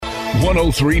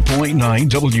103.9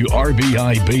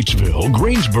 WRBI Batesville,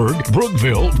 Greensburg,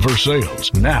 Brookville, Versailles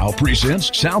now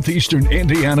presents Southeastern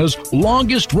Indiana's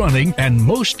longest running and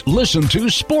most listened to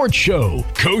sports show,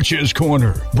 Coach's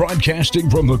Corner, broadcasting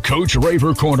from the Coach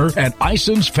Raver Corner at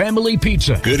Ison's Family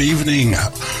Pizza. Good evening,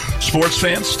 sports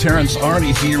fans. Terrance,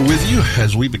 Arney here with you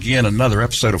as we begin another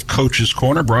episode of Coach's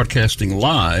Corner, broadcasting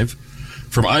live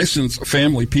from Ison's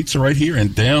Family Pizza right here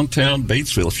in downtown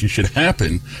Batesville. If you should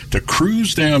happen to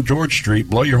cruise down George Street,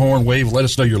 blow your horn, wave, let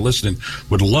us know you're listening.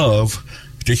 Would love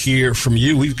to hear from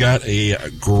you. We've got a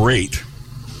great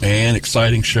and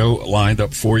exciting show lined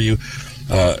up for you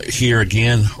here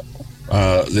again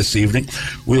this evening.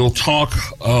 We'll talk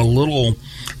a little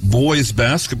boys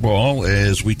basketball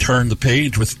as we turn the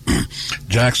page with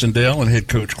Jac-Cen-Del and head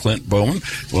coach Clint Bohman.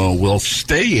 Well, we'll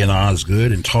stay in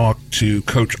Osgood and talk to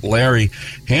Coach Larry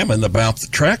Hammond about the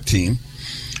track team.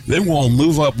 Then we'll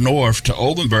move up north to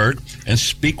Oldenburg and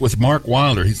speak with Mark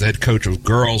Wilder. He's the head coach of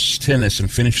girls tennis,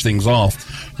 and finish things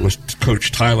off with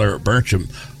Coach Tyler Burcham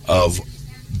of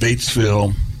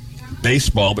Batesville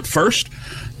baseball. But first,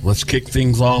 let's kick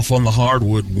things off on the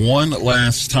hardwood one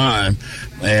last time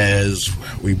as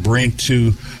we bring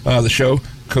to the show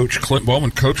Coach Clint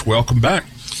Bohman. Coach, welcome back.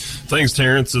 Thanks,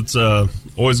 Terrance. It's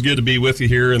always good to be with you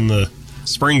here in the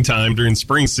springtime during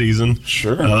spring season.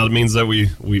 Sure. It means that we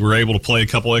were able to play a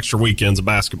couple extra weekends of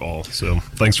basketball. So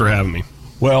thanks for having me.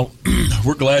 Well,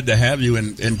 we're glad to have you,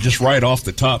 and just right off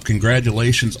the top,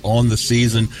 congratulations on the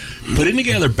season. Putting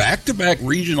together back-to-back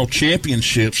regional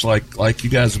championships like you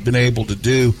guys have been able to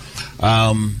do,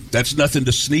 that's nothing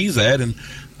to sneeze at, and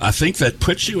I think that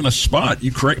puts you in a spot,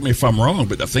 you correct me if I'm wrong,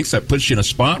 but I think that puts you in a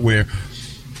spot where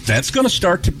that's going to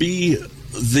start to be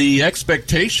the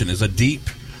expectation, is a deep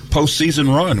postseason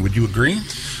run. Would you agree?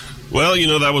 Well,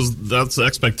 that's the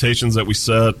expectations that we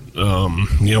set,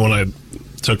 when I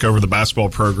took over the basketball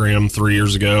program 3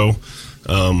 years ago.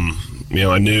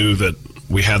 I knew that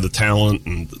we had the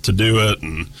talent to do it,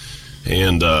 and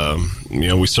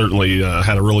we certainly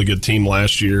had a really good team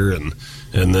last year, and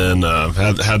then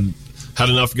had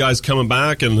enough guys coming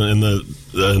back, and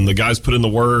the guys put in the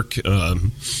work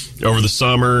over the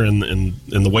summer and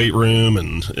in the weight room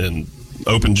and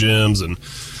open gyms, and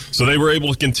so they were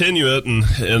able to continue it, and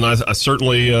I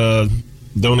certainly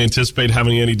don't anticipate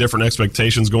having any different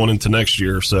expectations going into next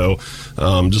year. So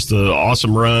just an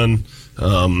awesome run.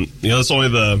 It's only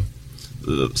the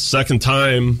second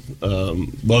time.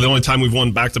 The only time we've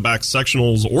won back-to-back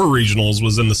sectionals or regionals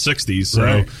was in the 60s. So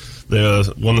right. They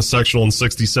won the sectional in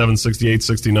 67, 68,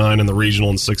 69, and the regional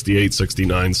in 68,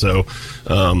 69. So,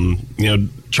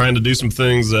 trying to do some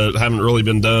things that haven't really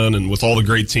been done, and with all the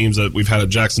great teams that we've had at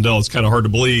Jac-Cen-Del, it's kind of hard to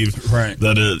believe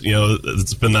that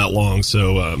it's been that long.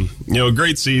 So, a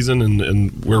great season,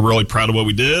 and we're really proud of what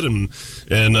we did, and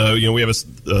we have a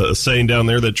saying down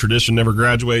there that tradition never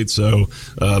graduates. So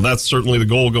that's certainly the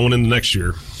goal going into next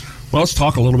year. Well, let's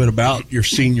talk a little bit about your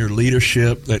senior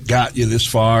leadership that got you this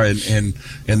far, and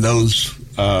those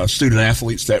student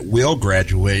athletes that will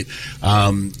graduate.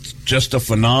 Just a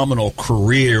phenomenal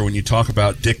career when you talk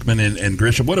about Dickman and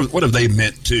Grisham. What have they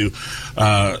meant to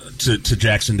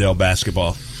Jac-Cen-Del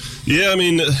basketball? Yeah, I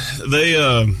mean,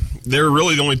 they're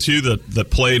really the only two that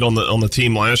played on the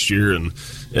team last year, and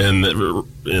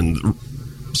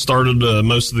started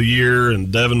most of the year, and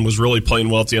Devin was really playing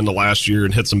well at the end of last year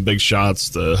and hit some big shots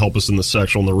to help us in the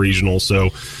sectional and the regional. So,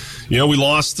 we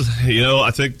lost,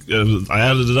 I think I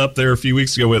added it up there a few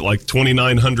weeks ago with like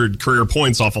 2,900 career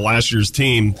points off of last year's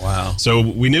team. Wow. So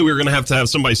we knew we were going to have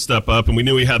somebody step up, and we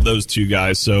knew we had those two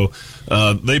guys. So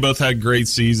they both had great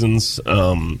seasons.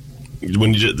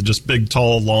 When you get just big,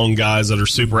 tall, long guys that are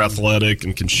super athletic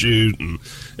and can shoot, and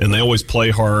they always play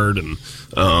hard, and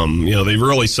they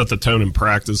really set the tone in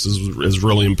practice is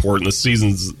really important. The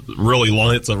season's really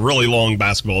long; it's a really long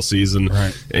basketball season,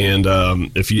 right. And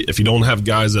if you don't have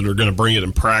guys that are going to bring it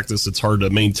in practice, it's hard to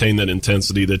maintain that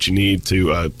intensity that you need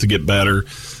to get better.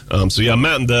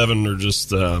 Matt and Devin are just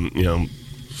two of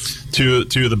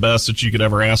the best that you could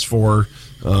ever ask for.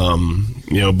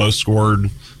 Both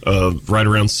scored right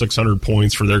around 600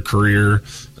 points for their career,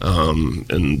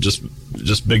 and just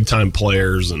big time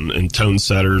players and tone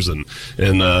setters, and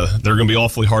they're going to be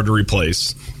awfully hard to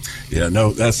replace. Yeah,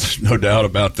 no, that's no doubt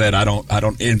about that. I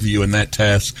don't envy you in that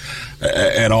task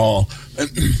at all.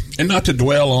 And not to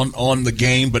dwell on the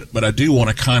game, but I do want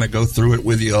to kind of go through it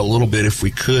with you a little bit if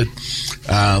we could.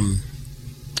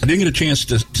 I didn't get a chance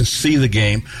to see the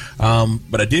game,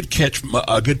 but I did catch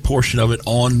a good portion of it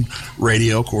on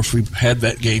radio. Of course, we've had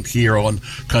that game here on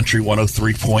Country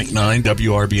 103.9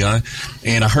 WRBI,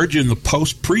 and I heard you in the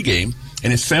pregame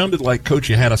And it sounded like, Coach,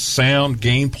 you had a sound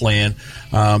game plan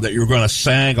that you were going to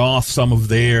sag off some of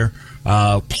their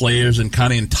players and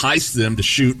kind of entice them to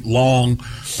shoot long,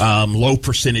 low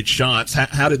percentage shots.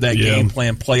 How did that game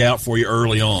plan play out for you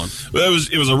early on? Well,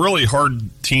 it was a really hard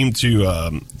team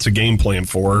to game plan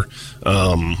for.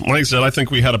 Like I said, I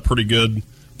think we had a pretty good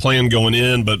plan going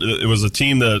in, but it was a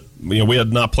team that we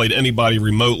had not played anybody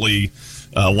remotely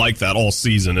like that all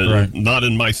season. Right. Not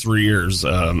in my 3 years.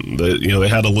 They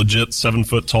had a legit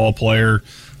 7-foot tall player.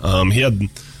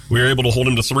 We were able to hold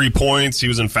him to 3 points. He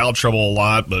was in foul trouble a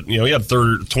lot, but he had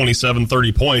 27,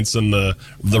 30 points in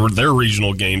their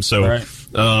regional game. So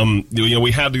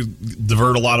we had to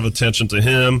divert a lot of attention to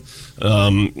him.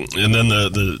 And then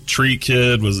the Treat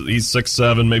kid he's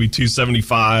 6'7", maybe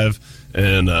 275.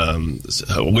 And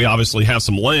we obviously have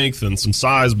some length and some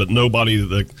size, but nobody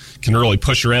that can really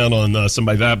push around on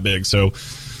somebody that big. So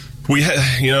we,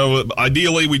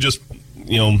 ideally we just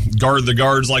guard the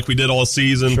guards like we did all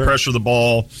season, pressure the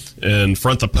ball, and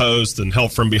front the post and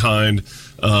help from behind.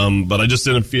 But I just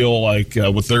didn't feel like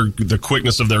with the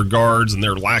quickness of their guards and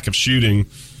their lack of shooting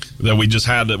that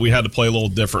we had to play a little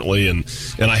differently. And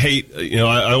I hate,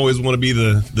 I always want to be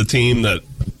the team that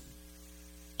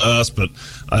us, but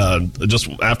just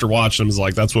after watching them, is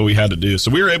like that's what we had to do. So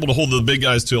we were able to hold the big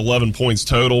guys to 11 points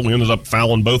total. We ended up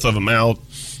fouling both of them out.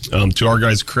 To our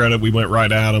guys' credit, we went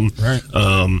right at them. Right.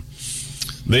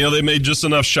 They made just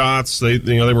enough shots.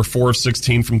 They were 4 of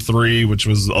 16 from 3, which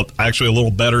was actually a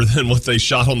little better than what they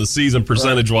shot on the season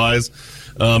percentage wise.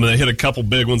 And they hit a couple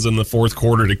big ones in the fourth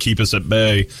quarter to keep us at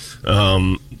bay.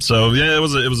 It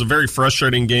was a very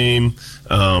frustrating game.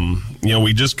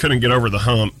 We just couldn't get over the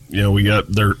hump. We got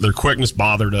their quickness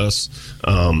bothered us.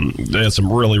 They had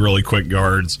some really, really quick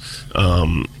guards.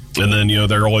 And then,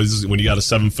 they're always, when you got a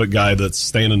 7-foot guy that's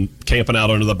camping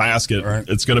out under the basket,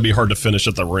 it's going to be hard to finish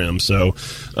at the rim. So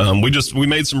we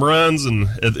made some runs in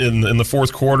the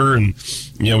fourth quarter, and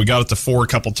we got it to 4 a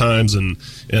couple times, and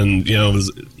we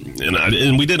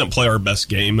didn't play our best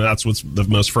game. That's what's the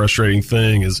most frustrating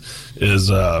thing is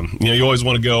you always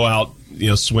want to go out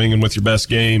swinging with your best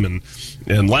game,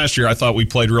 and last year I thought we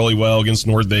played really well against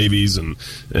North Davies, and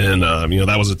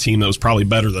that was a team that was probably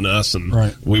better than us,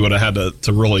 and we would have had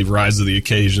to really rise to the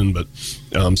occasion. But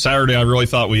Saturday I really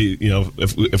thought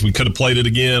if we could have played it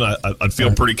again, I'd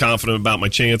feel pretty confident about my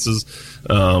chances.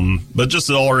 But just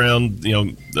an all around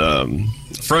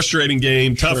frustrating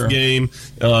game, tough game,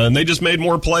 and they just made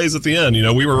more plays at the end.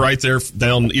 We were right there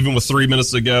down even with 3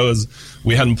 minutes to go, as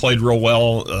we hadn't played real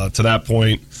well to that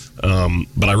point.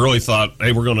 But I really thought,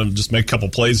 hey, we're going to just make a couple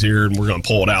plays here and we're going to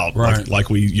pull it out like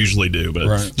we usually do. But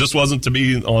it just wasn't to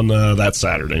be on that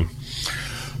Saturday.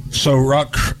 So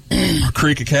Rock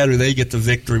Creek Academy, they get the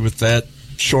victory with that.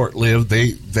 Short-lived.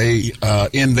 They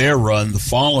end their run the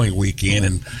following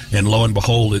weekend, and lo and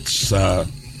behold, it's they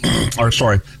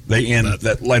end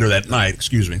that later that night.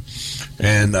 Excuse me,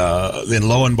 and then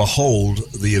lo and behold,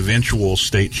 the eventual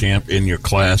state champ in your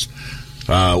class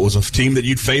was a team that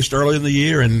you'd faced early in the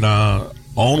year, and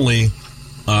only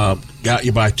got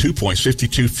you by 2 points,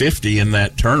 52-50 in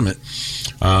that tournament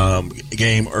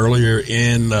game earlier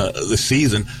in the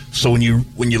season. So when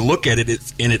you look at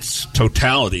it in its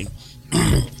totality,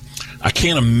 I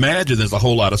can't imagine there's a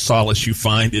whole lot of solace you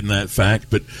find in that fact,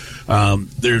 but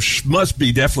there must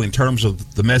be definitely, in terms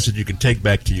of the message you can take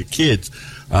back to your kids,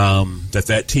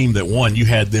 that team that won, you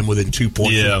had them within 2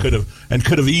 points and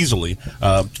could have easily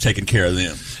taken care of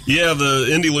them. Yeah, the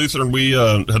Indy Lutheran, we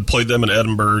had played them in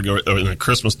Edinburgh in a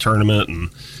Christmas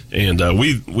tournament, and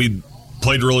we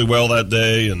played really well that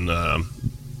day, and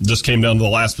just came down to the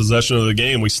last possession of the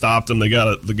game. We stopped them. They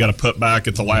got a put back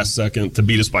at the last second to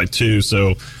beat us by 2.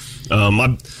 So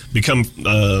I've become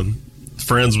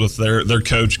friends with their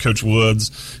coach, Coach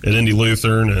Woods at Indy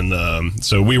Lutheran, and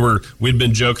so we'd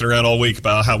been joking around all week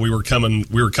about how we were coming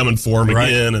for them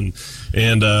again, and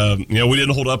we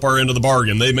didn't hold up our end of the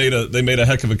bargain. They made a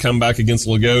heck of a comeback against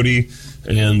Lagodi,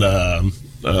 and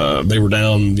they were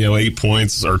down 8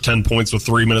 points or 10 points with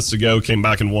 3 minutes to go, came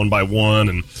back and won by 1,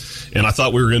 and I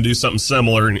thought we were going to do something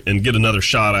similar and get another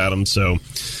shot at them. So,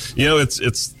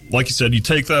 it's like you said, you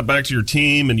take that back to your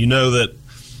team, and you know that,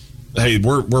 hey,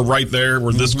 we're right there,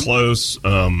 we're this close.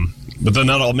 But then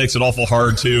that all makes it awful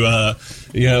hard to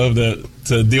deal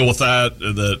with that.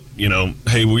 That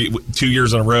hey, we 2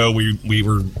 years in a row we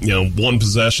were one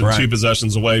possession, 2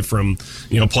 possessions away from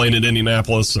playing at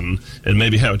Indianapolis and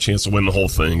maybe have a chance to win the whole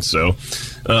thing. So.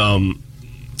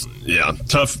 Yeah,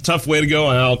 tough way to go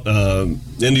out.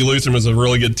 Indy Lutheran was a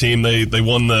really good team. They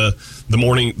won the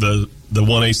the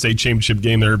 1A state championship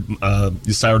game there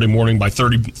Saturday morning by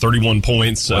 31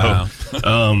 points. So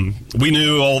we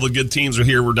knew all the good teams are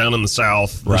here. We're down in the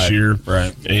South this year.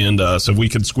 Right. And so if we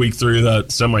could squeak through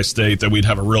that semi-state, that we'd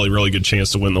have a really, really good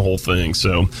chance to win the whole thing.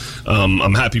 So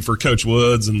I'm happy for Coach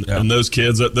Woods and those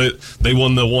kids. They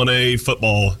won the 1A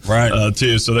football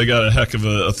too. So they got a heck of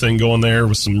a thing going there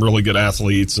with some really good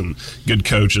athletes and good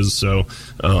coaches. So,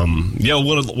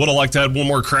 would have liked to have one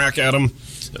more crack at them.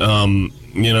 But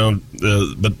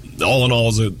all in all, it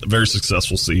was a very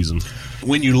successful season.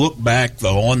 When you look back,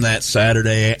 though, on that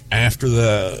Saturday after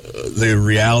the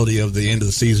reality of the end of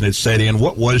the season had set in,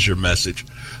 what was your message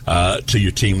to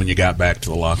your team when you got back to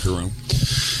the locker room?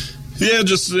 Yeah,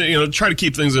 just try to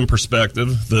keep things in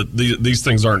perspective. That these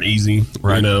things aren't easy.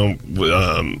 Right.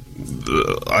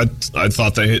 I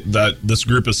thought that this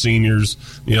group of seniors,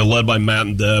 led by Matt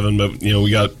and Devin, but we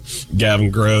got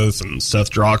Gavin Groth and Seth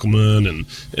Drockelman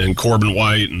and Corbin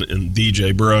White and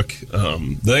DJ Brook.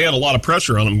 They had a lot of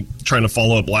pressure on them trying to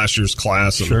follow up last year's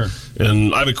class.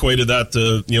 And I've equated that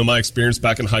to my experience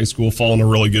back in high school, following a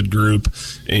really good group,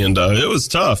 and it was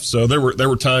tough. So there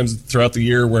were times throughout the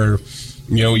year where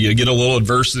you get a little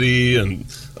adversity and,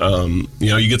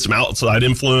 you get some outside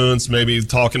influence, maybe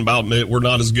talking about we're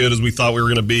not as good as we thought we were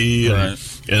going to be.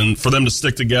 And for them to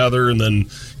stick together and then,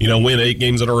 win 8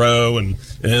 games in a row and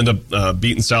end up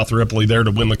beating South Ripley there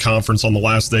to win the conference on the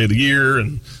last day of the year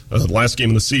and the last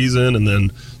game of the season. And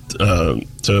then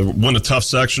to win a tough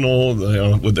sectional,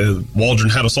 with Waldron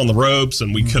had us on the ropes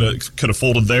and we could have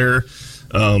folded there.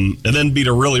 And then beat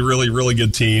a really, really, really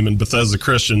good team in Bethesda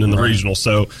Christian in the regional.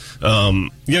 So,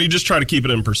 you just try to keep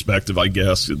it in perspective, I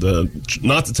guess.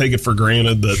 Not to take it for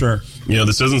granted that,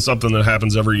 this isn't something that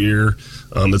happens every year.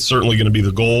 It's certainly going to be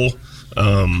the goal.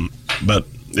 But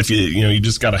if you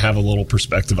just got to have a little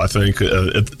perspective, I think,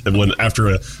 when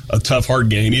after a tough, hard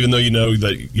game, even though you know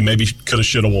that you maybe could have,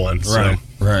 should have won.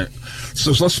 Right.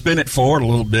 So let's spin it forward a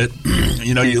little bit.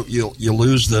 You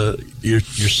lose your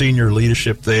senior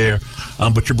leadership there,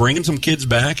 but you're bringing some kids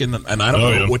back, and I don't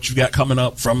know what you've got coming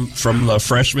up from the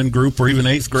freshman group or even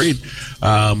 8th grade.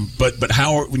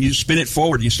 But when you spin it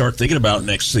forward, and you start thinking about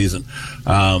next season.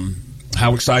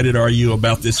 How excited are you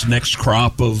about this next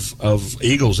crop of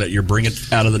Eagles that you're bringing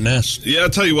out of the nest? Yeah, I'll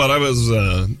tell you what, I was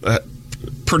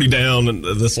pretty down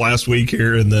this last week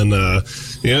here, and then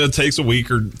it takes a week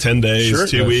or 10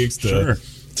 days, 2 weeks to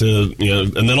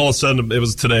and then all of a sudden it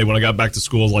was today when I got back to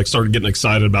school, started getting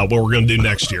excited about what we're going to do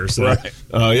next year. So our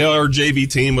JV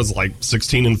team was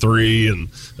 16-3, and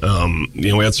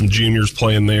we had some juniors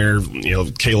playing there.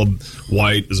 Caleb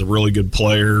White is a really good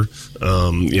player.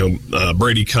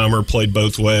 Brady Comer played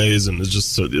both ways and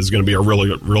is going to be a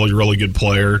really, really, really good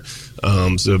player.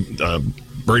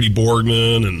 Brady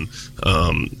Borgman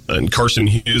and Carson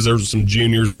Hughes. There were some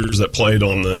juniors that played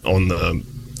on the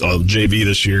JV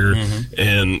this year,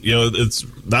 and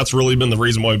that's really been the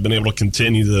reason why we've been able to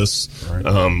continue this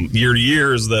year to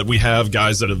year, is that we have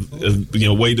guys that have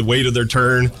waited their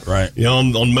turn.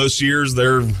 On most years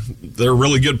they're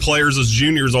really good players as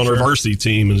juniors on our varsity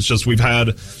team, and it's just we've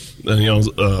had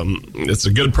it's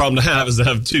a good problem to have, is to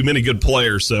have too many good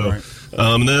players. So.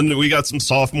 And then we got some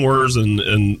sophomores, and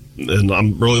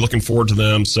I'm really looking forward to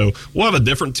them. So we'll have a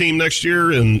different team next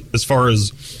year, and as far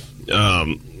as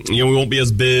we won't be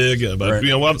as big, but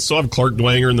we'll still have Clark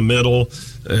Dwanger in the middle,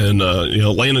 and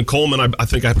Landon Coleman. I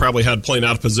think I probably had playing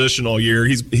out of position all year.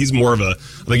 He's more of I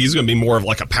think he's going to be more of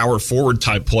a power forward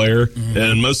type player.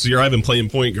 And most of the year I've been playing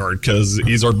point guard because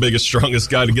he's our biggest, strongest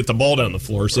guy to get the ball down the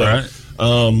floor. So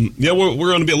we're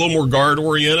going to be a little more guard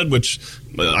oriented, which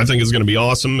I think is going to be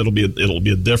awesome. It'll be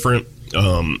a different.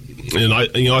 And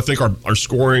I think our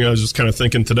scoring. I was just kind of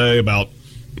thinking today about.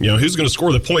 Who's going to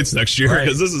score the points next year?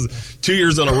 Because this is 2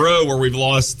 years in a row where we've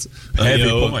lost.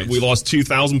 We lost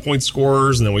 2,000-point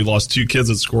scorers, and then we lost 2 kids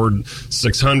that scored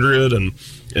 600,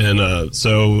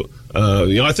 so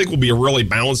I think we'll be a really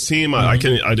balanced team.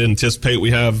 I'd anticipate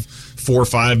we have 4 or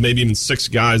 5, maybe even 6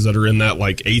 guys that are in that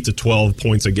 8 to 12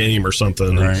 points a game or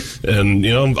something. And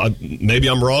maybe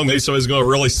I'm wrong. Maybe somebody's going to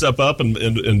really step up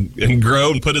and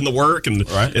grow and put in the work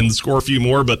and score a few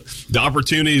more. But the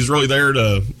opportunity is really there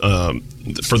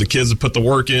for the kids to put the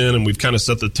work in, and we've kind of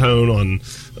set the tone on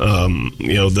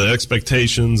the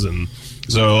expectations. And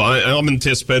so I'm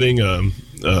anticipating a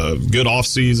good off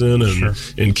season,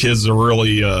 and kids are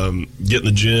really get in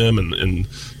the gym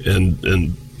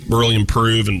and really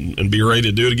improve and be ready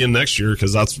to do it again next year,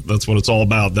 because that's what it's all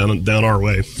about down our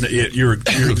way. You're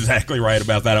exactly right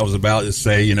about that. I was about to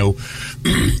say,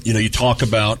 you talk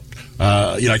about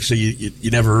like I say,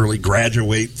 you never really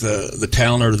graduate the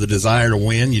talent or the desire to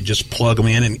win. You just plug them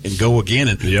in and go again.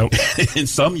 And in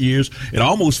some years, it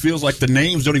almost feels like the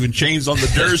names don't even change on the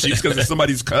jerseys because it's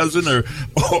somebody's cousin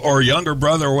or younger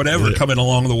brother or whatever coming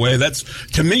along the way.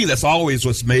 To me, that's always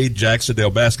what's made Jac-Cen-Del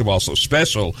basketball so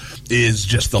special, is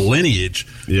just the lineage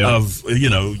of,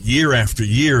 year after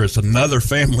year, it's another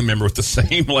family member with the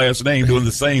same last name doing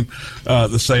the same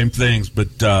things. But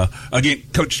again,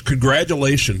 Coach,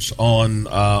 congratulations on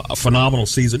a phenomenal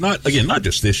season. Not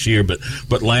just this year,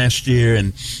 but last year,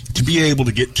 and to be able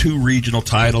to get 2 regional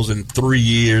titles in 3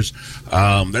 years.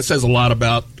 That says a lot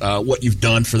about what you've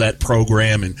done for that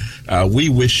program, and we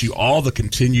wish you all the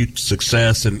continued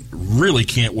success, and really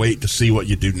can't wait to see what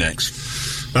you do next.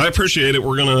 I appreciate it.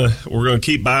 We're gonna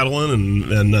keep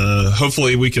battling, and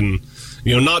hopefully we can,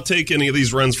 not take any of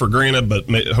these runs for granted, but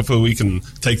hopefully we can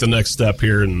take the next step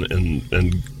here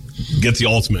and get the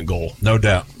ultimate goal. No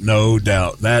doubt.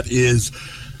 That is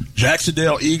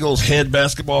Jac-Cen-Del Eagles head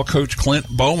basketball coach Clint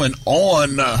Bohman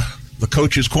on the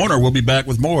Coach's Corner. We'll be back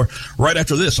with more right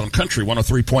after this on Country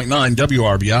 103.9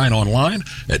 WRBI and online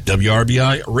at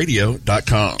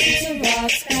WRBIRadio.com.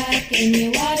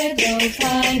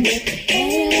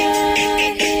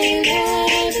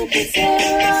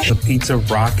 The Pizza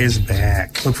Rock is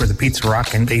back. Look for the Pizza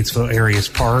Rock in Batesville area's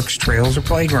parks, trails, or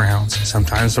playgrounds.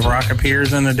 Sometimes the rock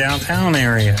appears in the downtown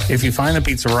area. If you find the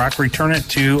Pizza Rock, return it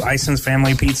to Ison's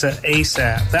Family Pizza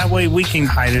ASAP. That way we can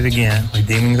hide it again.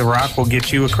 Redeeming the rock will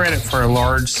get you a credit for a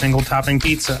large single-topping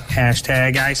pizza.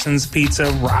 Hashtag Ison's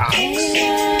Pizza Rocks.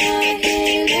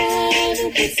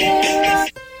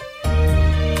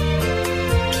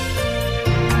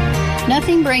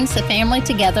 Nothing brings the family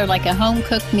together like a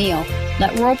home-cooked meal.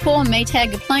 Let Whirlpool and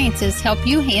Maytag appliances help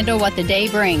you handle what the day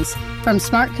brings. From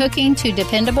smart cooking to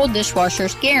dependable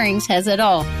dishwashers, Gehring's has it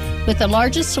all. With the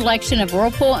largest selection of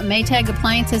Whirlpool and Maytag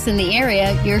appliances in the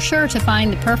area, you're sure to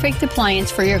find the perfect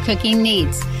appliance for your cooking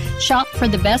needs. Shop for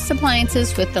the best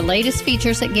appliances with the latest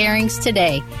features at Gehring's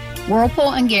today.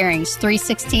 Whirlpool and Gehring's,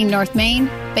 316 North Main,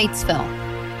 Batesville.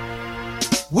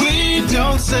 We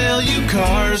don't sell you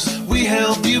cars, we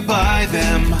help you buy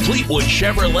them. Fleetwood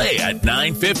Chevrolet at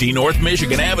 950 North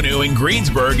Michigan Avenue in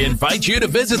Greensburg invites you to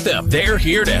visit them. They're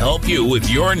here to help you with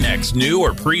your next new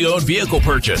or pre-owned vehicle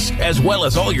purchase, as well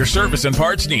as all your service and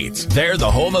parts needs. They're the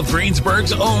home of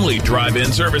Greensburg's only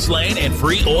drive-in service lane and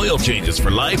free oil changes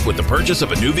for life with the purchase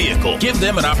of a new vehicle. Give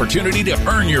them an opportunity to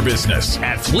earn your business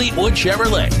at Fleetwood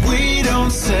Chevrolet. We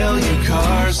don't sell you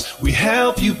cars, we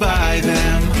help you buy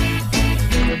them.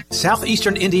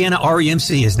 Southeastern Indiana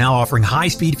REMC is now offering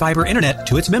high-speed fiber internet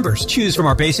to its members. Choose from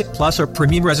our basic, plus, or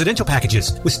premium residential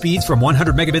packages with speeds from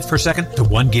 100 megabits per second to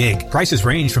 1 gig. Prices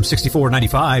range from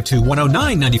 $64.95 to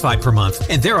 $109.95 per month,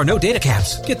 and there are no data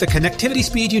caps. Get the connectivity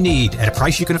speed you need at a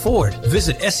price you can afford.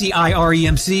 Visit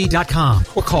SEIREMC.com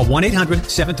or call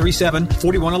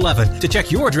 1-800-737-4111 to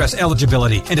check your address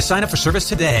eligibility and to sign up for service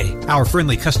today. Our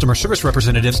friendly customer service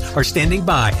representatives are standing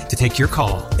by to take your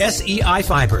call. SEI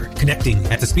Fiber, connecting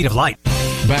at the speed of light.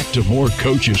 Back to more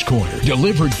Coach's Corner,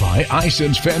 delivered by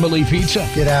Ison's Family Pizza.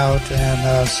 Get out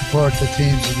and support the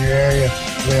teams in your area.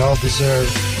 They all deserve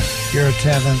your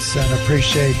attendance and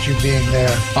appreciate you being there.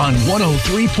 On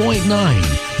 103.9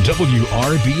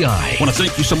 WRBI. I want to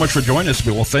thank you so much for joining us.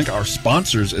 We will thank our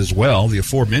sponsors as well. The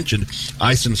aforementioned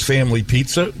Ison's Family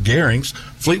Pizza, Gehring's,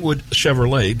 Fleetwood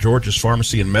Chevrolet, George's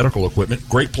Pharmacy and Medical Equipment,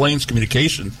 Great Plains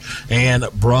Communication, and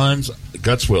Bruns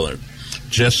Gutzwiller.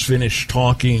 Just finished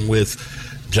talking with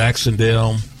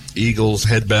Jac-Cen-Del Eagles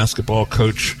head basketball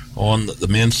coach on the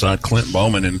men's side, Clint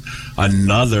Bohman, and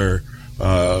another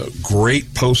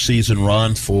great postseason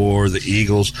run for the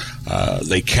Eagles.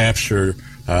 They capture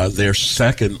their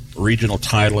second regional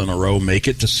title in a row, make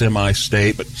it to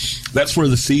semi-state, but that's where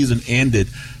the season ended,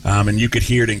 and you could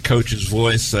hear it in Coach's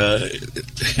voice, and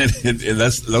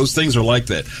those things are like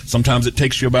that. Sometimes it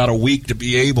takes you about a week to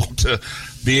be able to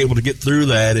get through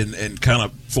that and kind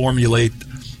of formulate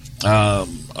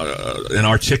and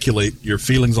articulate your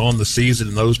feelings on the season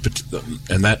and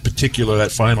that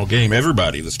final game.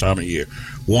 Everybody this time of year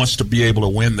wants to be able to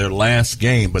win their last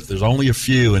game, but there's only a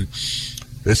few. And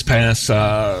this past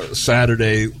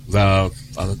Saturday, I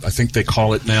think they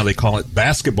call it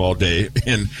Basketball Day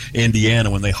in Indiana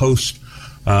when they host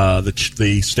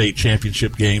the state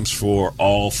championship games for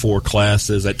all four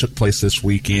classes. That took place this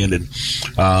weekend, and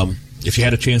if you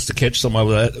had a chance to catch some of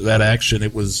that action,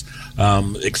 it was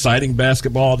exciting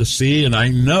basketball to see. And I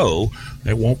know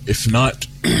it won't. If not,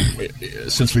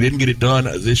 since we didn't get it done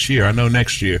this year, I know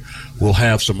next year we'll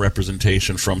have some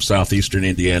representation from Southeastern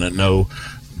Indiana. No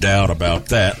doubt about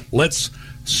that. Let's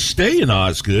stay in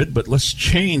Osgood, but let's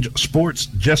change sports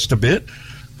just a bit.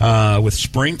 With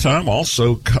springtime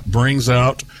also brings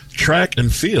out track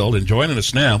and field. And joining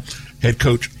us now, head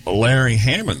coach Larry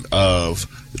Hammond of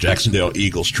the Jac-Cen-Del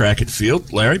Eagles track and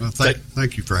field. Larry,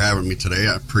 thank you for having me today.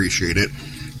 I appreciate it.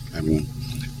 I mean,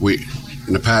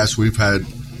 in the past we've had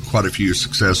quite a few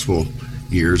successful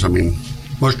years. I mean,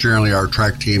 most generally our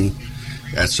track team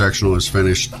at sectional has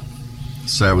finished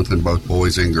 7th in both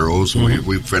boys and girls. Mm-hmm.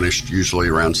 We've finished usually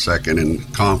around 2nd in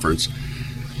conference.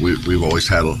 We've always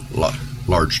had a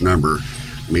large number.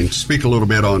 I mean, to speak a little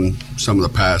bit on some of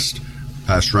the past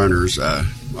runners,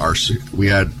 we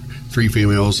had 3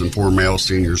 females and 4 male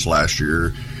seniors last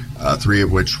year, 3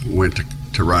 of which went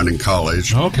to run in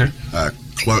college. Okay.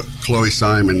 Chloe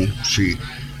Simon,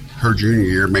 her junior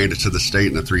year made it to the state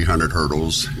in the 300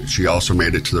 hurdles. She also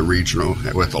made it to the regional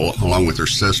along with her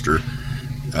sister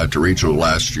to regional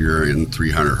last year in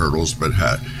 300 hurdles, but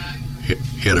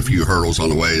hit a few hurdles on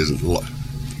the way and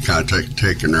kind of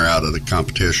taking her out of the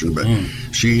competition. But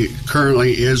she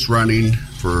currently is running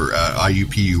for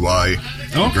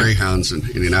IUPUI Greyhounds in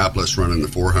Indianapolis, running the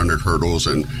 400 hurdles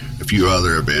and a few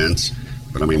other events.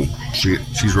 But I mean,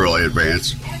 she's really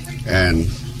advanced. And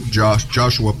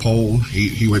Joshua Pohl,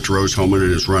 he went to Rose-Hulman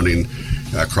and is running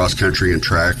cross country and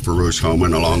track for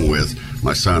Rose-Hulman, along with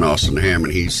my son Austin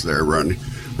Hammond. He's there running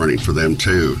for them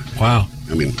too. Wow.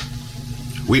 I mean,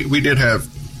 we did have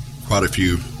quite a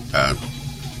few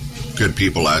good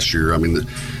people last year. I mean,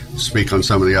 speak on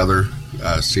some of the other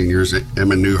seniors.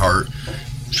 Emma Newhart,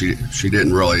 she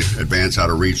didn't really advance out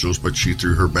of regionals, but she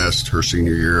threw her best her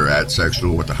senior year at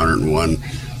sectional with 101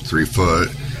 3-foot.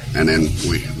 And then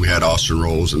we had Austin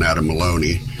Rolls and Adam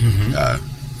Maloney.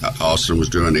 Mm-hmm. Austin was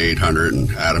doing the 800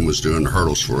 and Adam was doing the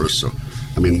hurdles for us. So,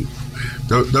 I mean,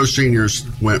 those seniors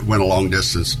went a long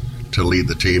distance to lead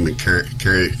the team and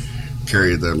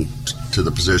carry them to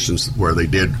the positions where they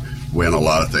did win a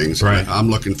lot of things. Right. I'm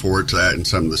looking forward to that in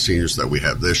some of the seniors that we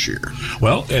have this year.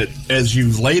 Well, as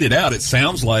you've laid it out, it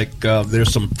sounds like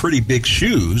there's some pretty big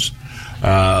shoes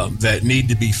that need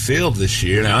to be filled this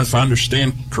year. Now, if I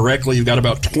understand correctly, you've got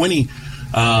about 20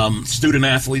 student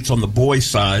athletes on the boys'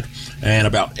 side and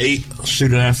about 8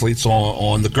 student athletes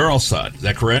on the girls' side. Is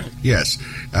that correct? Yes.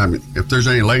 If there's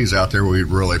any ladies out there, we'd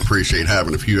really appreciate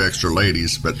having a few extra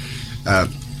ladies. But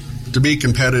to be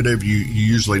competitive, you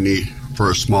usually need, for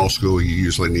a small school, you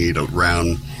usually need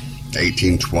around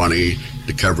 18, 20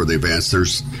 to cover the events.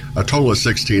 There's a total of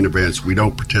 16 events. We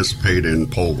don't participate in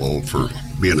pole vault for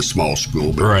being a small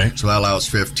school, but right. So that allows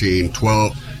 15,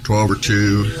 12 or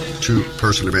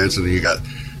 2-person events, and then you got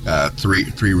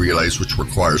three relays, which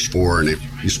requires 4. And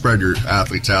if you spread your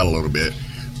athletes out a little bit,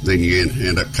 then you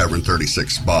end up covering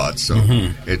 36 spots. So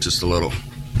it's just a little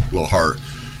hard.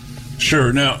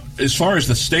 Sure. Now, as far as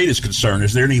the state is concerned,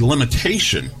 is there any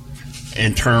limitation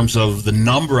in terms of the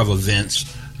number of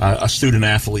events a student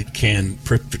athlete can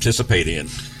participate in?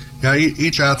 Yeah,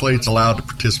 each athlete's allowed to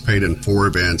participate in 4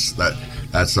 events.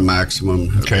 That's the maximum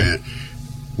event.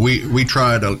 We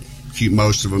try to keep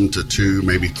most of them to 2,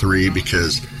 maybe 3,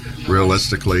 because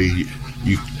realistically,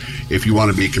 if you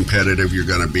want to be competitive, you're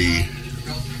going to be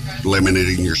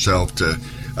limiting yourself to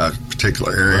a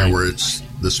particular area where it's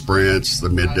the sprints, the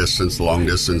mid-distance, the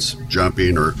long-distance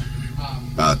jumping or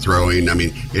throwing. I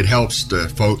mean, it helps to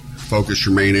focus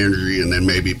your main energy and then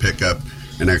maybe pick up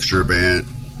an extra event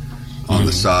on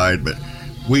the side. But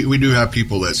we do have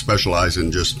people that specialize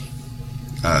in just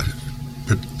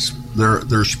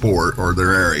their sport or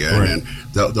their area, right. And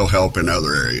they'll help in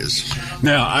other areas.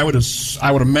 Now, I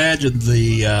would imagine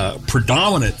the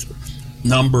predominant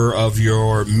number of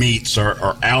your meets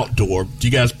are outdoor. Do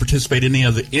you guys participate in any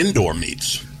of the indoor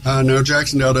meets? No,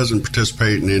 Jac-Cen-Del doesn't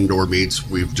participate in indoor meets.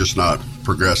 We've just not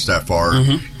progressed that far.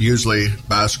 Usually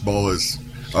basketball is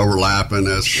overlapping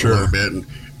us a little bit, and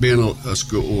being a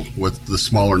school with the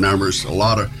smaller numbers, a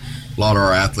lot of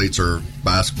our athletes are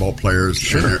basketball players.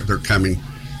 Sure. And they're coming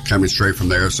straight from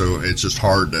there, so it's just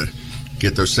hard to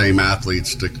get those same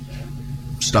athletes to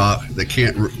stop. They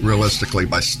can't realistically,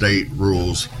 by state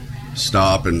rules,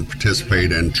 stop and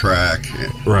participate in track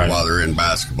while they're in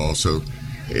basketball. So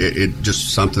it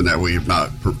just something that we have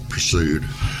not pursued.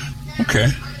 Okay.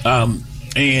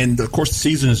 And, of course, the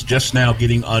season is just now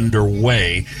getting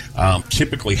underway.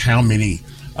 Typically, how many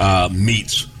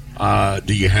meets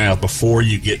do you have before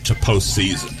you get to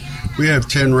postseason? We have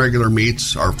 10 regular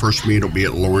meets. Our first meet will be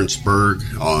at Lawrenceburg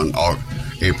on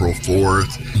April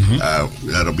 4th.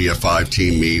 That'll be a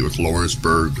 5-team meet with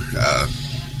Lawrenceburg,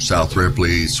 South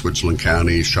Ripley, Switzerland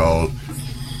County, Shaw,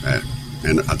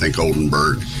 and I think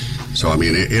Oldenburg. So, I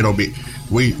mean, it'll be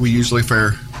 – we usually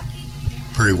fare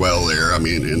pretty well there. I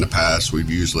mean, in the past, we've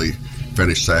usually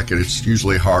finish second. It's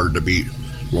usually hard to beat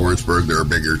Lawrenceburg. They're a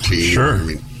bigger team. Sure.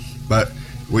 But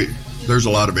there's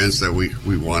a lot of events that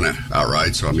we won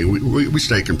outright. So, we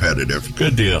stay competitive.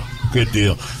 Good deal.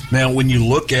 Now, when you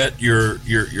look at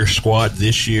your squad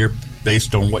this year,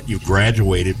 based on what you've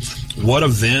graduated, what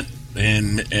event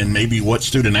and maybe what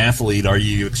student athlete are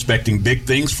you expecting big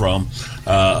things from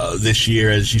this year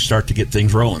as you start to get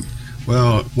things rolling?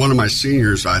 Well, one of my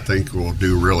seniors I think will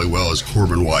do really well is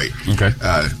Corbin White. Okay.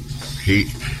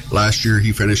 Last year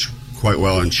he finished quite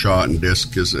well in shot and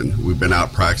discus, and we've been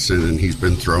out practicing, and he's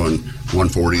been throwing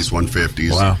 140s,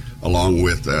 150s, wow, along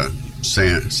with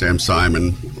Sam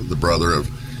Simon, the brother of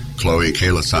Chloe and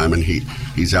Kayla Simon.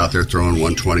 He's out there throwing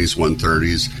 120s,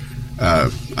 130s.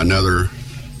 Another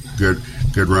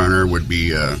good runner would be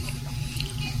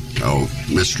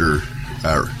Mr.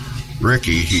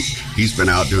 Ricky. He's been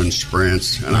out doing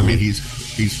sprints, and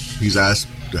he's asked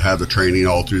to have the training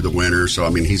all through the winter.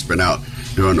 So he's been out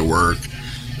doing the work.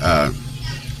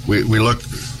 We look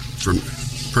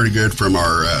pretty good from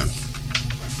our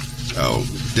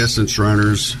distance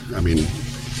runners.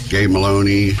 Gabe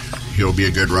Maloney, he'll be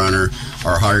a good runner.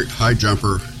 Our high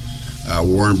jumper,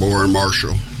 Warren Bohr and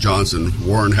Marshall Johnson.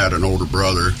 Warren had an older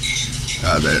brother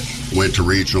that went to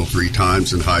regional 3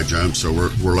 times in high jump, so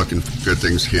we're looking for good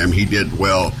things for him. He did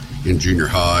well in junior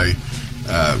high.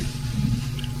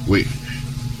 We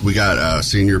got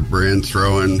senior Bryn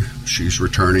throwing. She's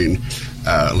returning.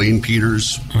 Lean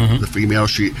Peters, the female,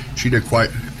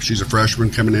 she's a freshman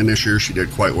coming in this year. She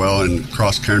did quite well in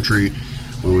cross country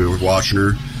when we were watching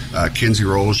her. Kinsey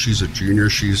Rolls, she's a junior.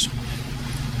 She's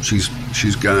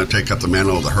going to take up the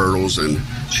mantle of the hurdles, and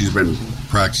she's been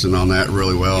practicing on that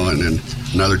really well. And then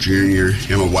another junior,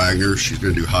 Emma Wagner, she's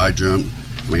going to do high jump.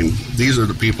 These are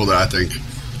the people that I think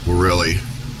will really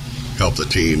help the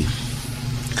team.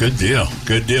 Good deal.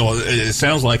 It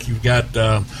sounds like you've got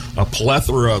a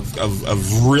plethora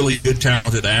of really good,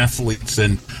 talented athletes,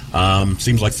 and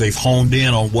seems like they've honed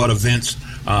in on what events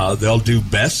they'll do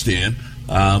best in.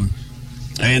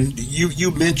 And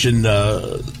you mentioned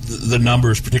the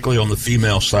numbers, particularly on the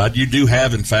female side. You do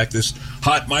have, in fact, this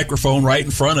hot microphone right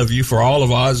in front of you for all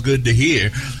of Osgood to hear.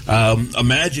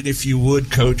 Imagine, if you would,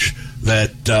 Coach,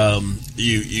 that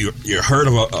you heard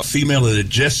of a female that had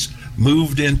just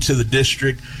moved into the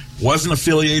district, wasn't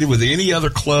affiliated with any other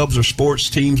clubs or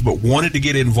sports teams, but wanted to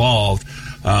get involved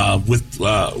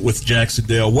with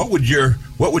Jac-Cen-Del. What would your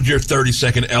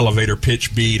 30-second elevator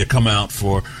pitch be to come out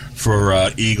for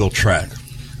Eagle Track?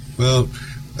 Well,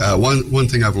 one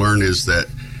thing I've learned is that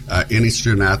any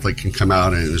student athlete can come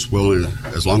out and is willing,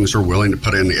 as long as they're willing to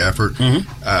put in the effort.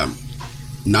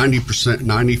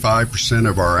 95%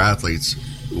 of our athletes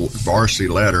varsity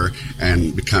letter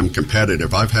and become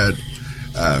competitive. I've had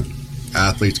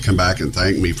athletes come back and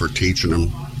thank me for teaching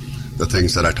them the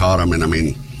things that I taught them, and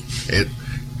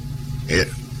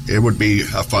it would be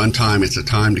a fun time. It's a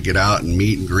time to get out and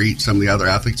meet and greet some of the other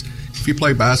athletes. If you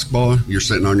play basketball, you're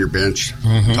sitting on your bench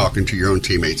talking to your own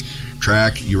teammates.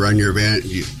 Track, you run your event,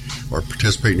 or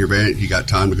participate in your event, you got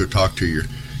time to go talk to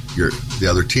the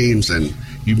other teams, and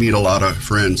you meet a lot of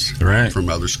friends from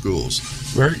other schools.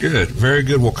 Very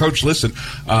good. Well, Coach, listen,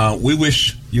 we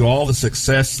wish you all the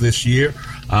success this year.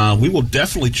 We will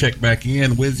definitely check back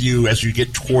in with you as you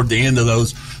get toward the end of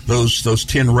those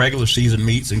 10 regular season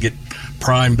meets and get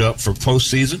primed up for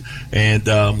postseason, and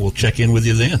we'll check in with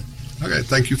you then. Okay,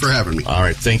 thank you for having me. All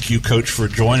right, thank you, Coach, for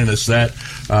joining us. That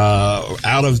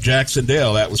out of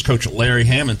Jac-Cen-Del, that was Coach Larry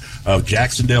Hammond of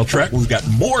Jac-Cen-Del Track. We've got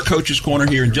more Coach's Corner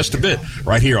here in just a bit,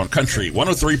 right here on Country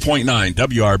 103.9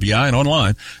 WRBI and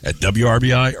online at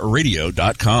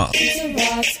WRBIRadio.com.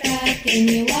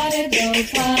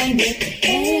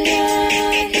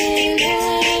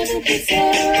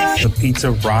 The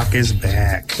Pizza Rock is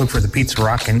back. Look for the Pizza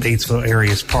Rock in Batesville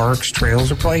area's parks,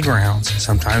 trails, or playgrounds.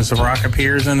 Sometimes the rock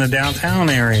appears in the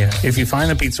downtown area. If you find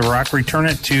the Pizza Rock, return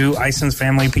it to Ison's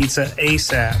Family Pizza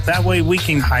ASAP. That way we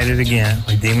can hide it again.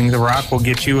 Redeeming the rock will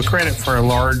get you a credit for a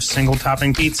large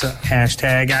single-topping pizza.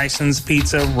 Hashtag Ison's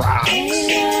Pizza Rocks.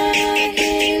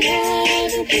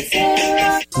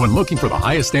 When looking for the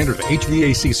highest standard of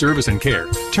HVAC service and care,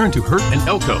 turn to Hurt &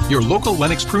 Elko, your local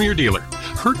Lennox Premier dealer.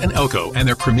 Hurt & Elko and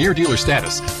their Premier dealer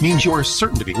status means you are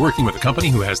certain to be working with a company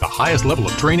who has the highest level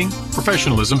of training,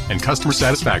 professionalism, and customer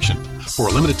satisfaction. For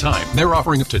a limited time, they're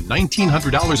offering up to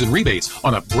 $1,900 in rebates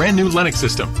on a brand new Lennox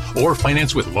system or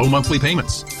finance with low monthly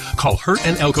payments. Call Hurt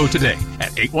 & Elko today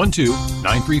at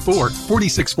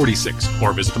 812-934-4646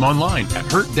 or visit them online at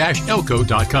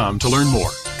hurt-elko.com to learn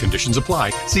more. Conditions apply.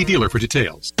 See dealer for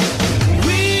details.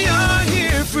 We are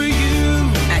here for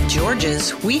you. At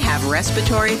George's, we have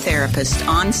respiratory therapists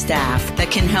on staff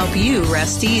that can help you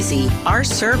rest easy. Our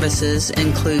services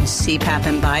include CPAP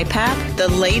and BiPAP, the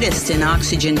latest in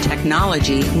oxygen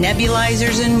technology,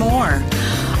 nebulizers, and more.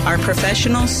 Our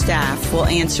professional staff will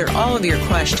answer all of your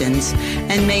questions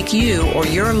and make you or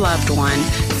your loved one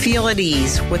feel at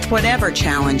ease with whatever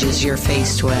challenges you're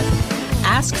faced with.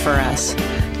 Ask for us.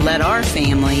 Let our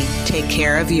family take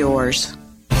care of yours.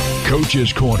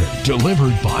 Coach's Corner,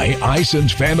 delivered by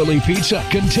Ison's Family Pizza,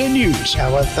 continues.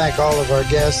 I want to thank all of our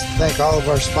guests, thank all of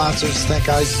our sponsors, thank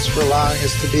Ison's for allowing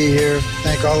us to be here.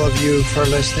 Thank all of you for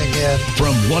listening in.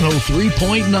 From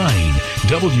 103.9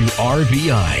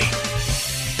 WRBI.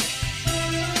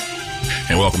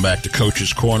 And welcome back to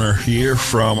Coach's Corner here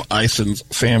from Ison's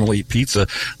Family Pizza.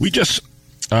 We just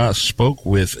spoke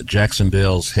with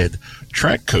Jac-Cen-Del's head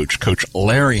track coach, Coach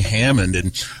Larry Hammond.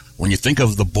 And when you think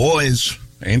of the boys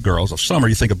and girls of summer,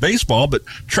 you think of baseball, but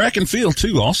track and field,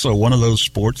 too, also one of those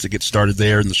sports that gets started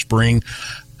there in the spring.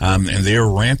 And they're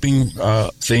ramping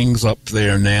things up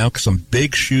there now. Some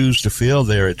big shoes to fill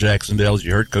there at Jac-Cen-Del. As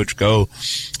you heard Coach go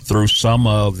through some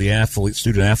of the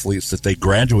student athletes that they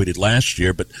graduated last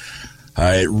year, but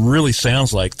it really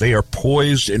sounds like they are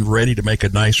poised and ready to make a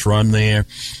nice run there.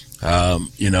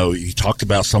 You talked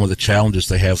about some of the challenges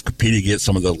they have competing against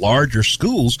some of the larger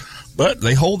schools, but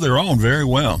they hold their own very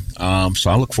well.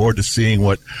 So I look forward to seeing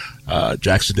what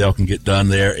Jac-Cen-Del can get done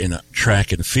there in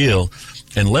track and field.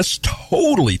 And let's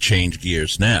totally change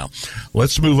gears now.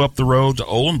 Let's move up the road to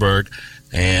Oldenburg,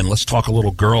 and let's talk a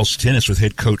little girls tennis with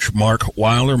head coach Mark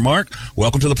Weiler. Mark,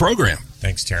 welcome to the program.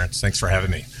 Thanks, Terrance. Thanks for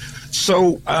having me.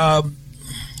 So,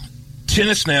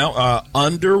 tennis now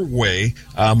underway.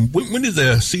 When did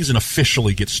the season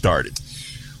officially get started?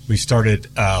 We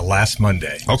started last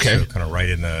Monday. Okay. So kind of right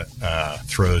in the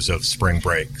throes of spring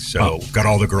break. So got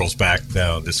all the girls back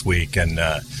this week, and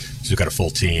so we've got a full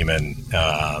team, and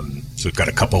so we've got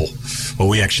a couple. Well,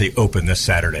 we actually opened this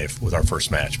Saturday with our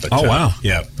first match. But, wow.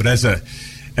 Yeah, but as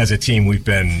a team, we've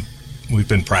been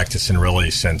practicing really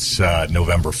since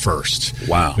November 1st.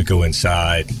 Wow. We go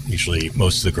inside. Usually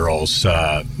most of the girls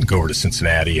go over to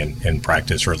Cincinnati and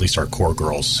practice, or at least our core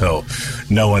girls. So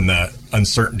knowing the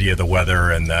uncertainty of the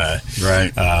weather and the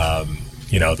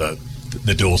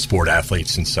dual sport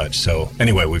athletes and such. So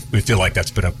anyway, we feel like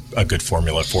that's been a good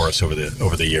formula for us over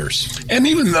the years. And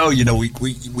even though,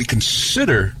 we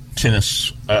consider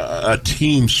tennis a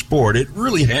team sport, it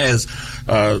really has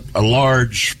a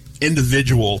large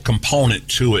individual component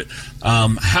to it.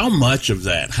 How much of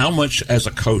that, how much as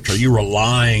a coach are you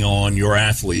relying on your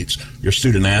athletes, your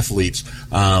student athletes,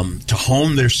 to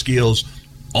hone their skills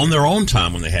on their own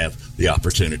time when they have the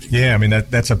opportunity? Yeah, I mean,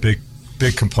 that's a big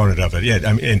component of it. Yeah,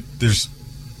 I mean,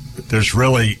 there's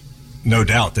really no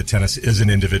doubt that tennis is an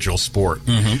individual sport.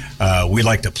 Mm-hmm. We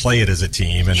like to play it as a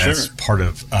team, and that's part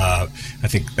of, I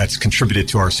think that's contributed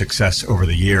to our success over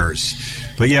the years.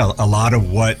 But yeah, a lot of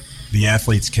what the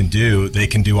athletes can do, they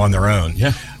can do on their own.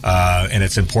 Yeah. And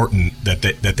it's important that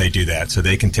they do that. So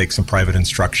they can take some private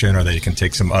instruction, or they can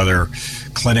take some other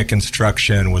clinic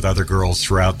instruction with other girls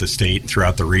throughout the state,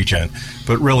 throughout the region.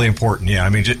 But really important, yeah. I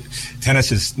mean,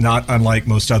 tennis is not unlike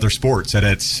most other sports, that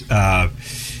it's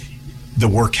the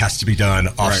work has to be done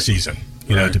off season.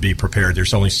 To be prepared.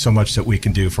 There's only so much that we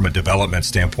can do from a development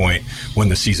standpoint when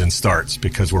the season starts,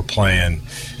 because we're playing,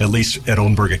 at least at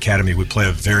Oldenburg Academy, we play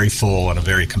a very full and a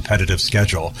very competitive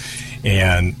schedule.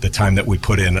 And the time that we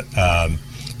put in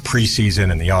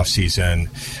preseason and the off season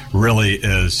really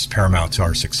is paramount to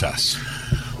our success.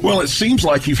 Well, it seems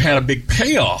like you've had a big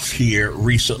payoff here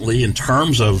recently in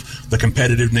terms of the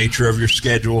competitive nature of your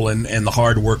schedule and the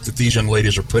hard work that these young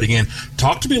ladies are putting in.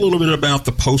 Talk to me a little bit about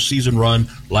the postseason run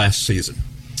last season.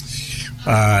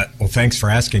 Well, thanks for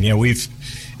asking. Yeah,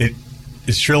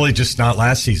 it's really just not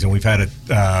last season. We've had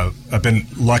I've been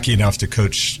lucky enough to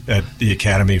coach at the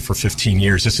academy for 15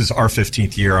 years. This is our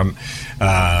 15th year.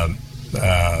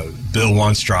 Bill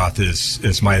Wanstroth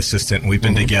is my assistant, and we've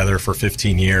been together for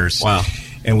 15 years. Wow.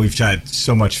 And we've had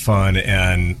so much fun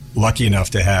and lucky enough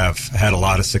to have had a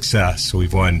lot of success. So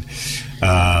we've won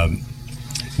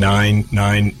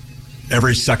nine.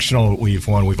 Every sectional we've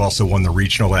won. We've also won the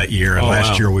regional that year. And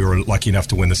last year we were lucky enough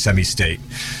to win the semi-state.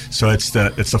 So it's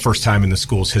the first time in the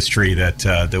school's history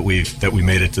that we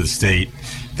made it to the state.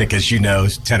 I think, as you know,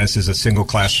 tennis is a single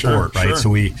class sport, right? Sure.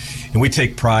 So we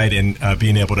take pride in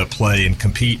being able to play and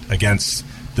compete against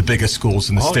the biggest schools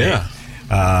in the state. Yeah.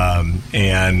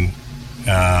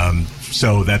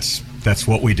 So that's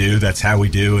what we do. That's how we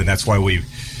do, and that's why we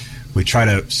try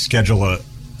to schedule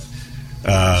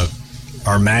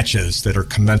matches that are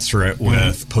commensurate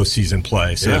with postseason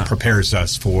play. So it prepares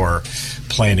us for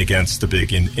playing against the big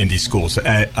indie schools,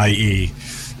 i.e.,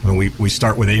 when we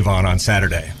start with Avon on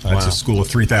Saturday. It's a school of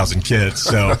 3,000 kids.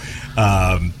 So,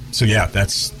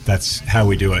 that's how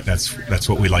we do it. That's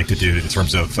what we like to do in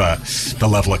terms of the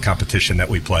level of competition that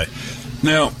we play.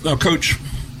 Now, Coach,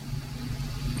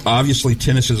 obviously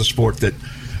tennis is a sport that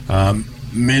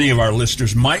many of our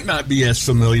listeners might not be as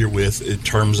familiar with in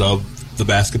terms of the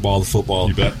basketball, the football,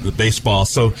 the baseball.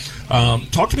 So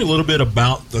talk to me a little bit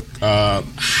about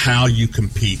how you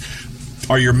compete.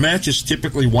 Are your matches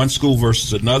typically one school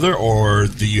versus another, or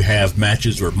do you have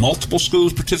matches where multiple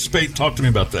schools participate? Talk to me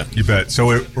about that. You bet.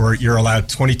 So you're allowed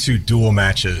 22 dual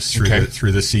matches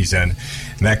through the season,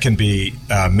 and that can be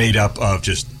made up of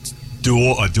just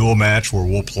a dual match where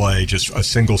we'll play just a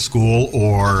single school,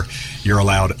 or you're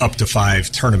allowed up to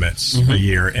 5 tournaments a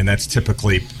year, and that's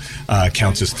typically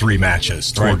counts as 3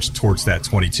 matches towards that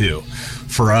 22.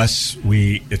 For us,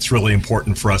 it's really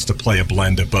important for us to play a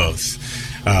blend of both.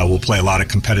 We'll play a lot of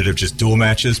competitive just dual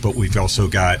matches, but we've also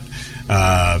got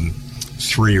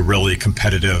 3 really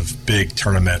competitive big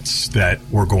tournaments that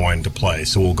we're going to play.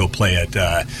 So we'll go play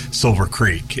at Silver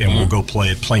Creek, and we'll go play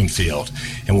at Plainfield,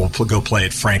 and we'll go play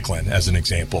at Franklin as an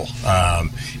example.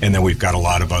 And then we've got a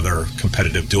lot of other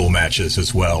competitive dual matches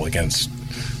as well against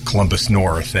Columbus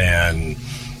North and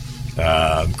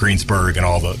Greensburg and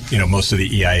all the, most of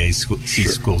the EIA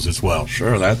schools as well.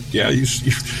 Sure,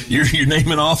 you're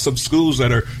naming off some schools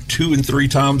that are 2 and 3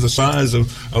 times the size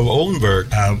of Oldenburg.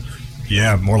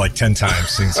 Yeah, more like 10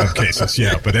 times in some cases.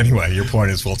 Yeah, but anyway, your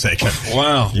point is well taken.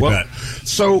 Wow. You bet.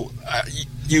 So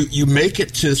you make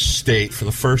it to state for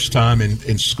the first time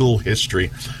in school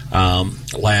history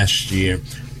last year.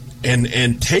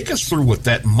 And take us through what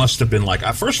that must have been like.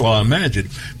 First of all, I imagine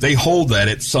they hold that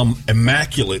at some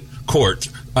immaculate court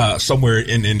somewhere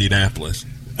in Indianapolis.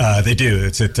 They do.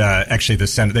 It's at actually the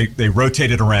center. They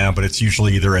rotate it around, but it's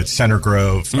usually either at Center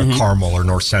Grove, Carmel, or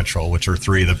North Central, which are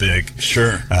 3 of the big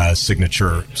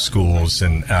signature schools,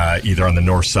 and either on the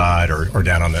north side or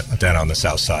down on the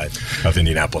south side of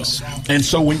Indianapolis. And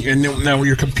so now when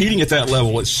you're competing at that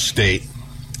level at state,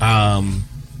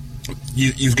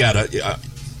 you've got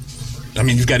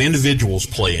you've got individuals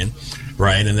playing,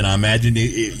 right? And then I imagine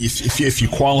if you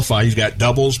qualify, you've got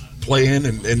doubles playing,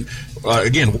 and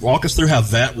again, walk us through how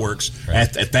that works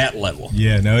at that level.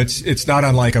 Yeah, no, it's not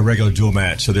unlike a regular dual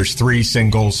match. So there's 3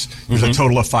 singles. There's a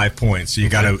total of 5 points. So you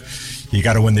got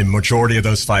to win the majority of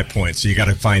those 5 points. So you got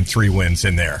to find 3 wins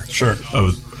in there. Sure.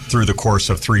 Through the course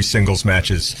of 3 singles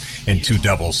matches and 2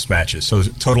 doubles matches. So a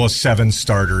total of 7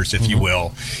 starters, if you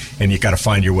will, and you got to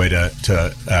find your way to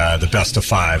the best of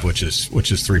 5, which is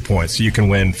 3 points. So you can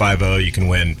win 5-0, you can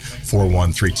win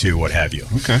 4-1, 3-2, what have you.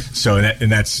 Okay. So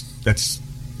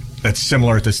that's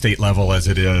similar at the state level as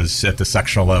it is at the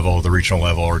sectional level, the regional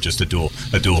level, or just a dual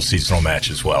seasonal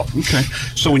match as well. Okay.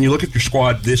 So when you look at your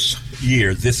squad this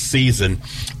season,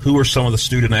 who are some of the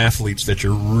student athletes that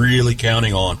you're really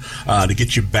counting on to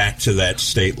get you back to that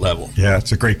state level? Yeah,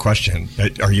 it's a great question.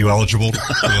 Are you eligible?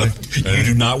 Really? You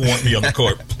do not want me on the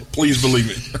court. Please believe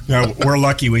me. No, we're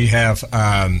lucky. We have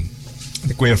I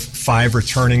think we have 5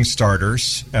 returning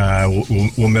starters.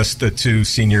 We'll miss the 2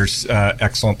 seniors,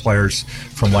 excellent players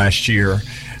from last year,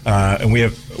 and we're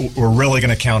really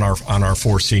going to count on our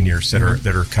 4 seniors that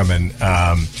are coming.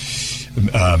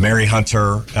 Mary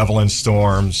Hunter, Evelyn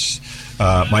Storms,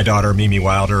 my daughter Mimi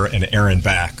Wilder, and Erin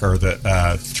Back are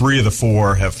the 3 of the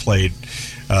 4 have played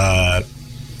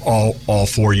all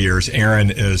 4 years. Erin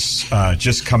is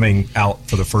just coming out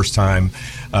for the first time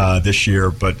this year,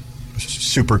 but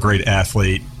super great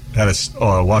athlete.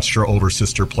 Watched her older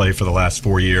sister play for the last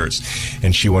 4 years,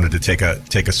 and she wanted to take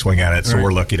a swing at it. So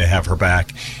we're lucky to have her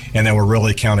back, and then we're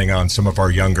really counting on some of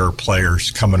our younger players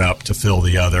coming up to fill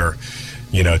the other,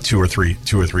 2 or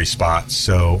 3 spots.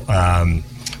 So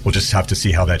we'll just have to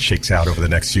see how that shakes out over the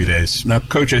next few days. Now,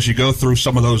 Coach, as you go through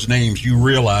some of those names, you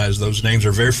realize those names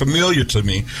are very familiar to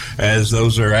me, as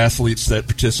those are athletes that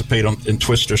participate in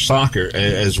Twister soccer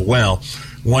as well.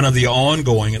 One of the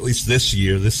ongoing, at least this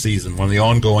season, one of the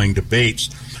ongoing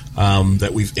debates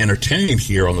that we've entertained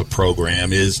here on the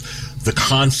program is the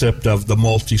concept of the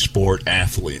multi-sport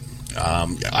athlete.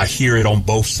 I hear it on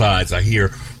both sides. I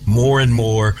hear more and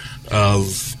more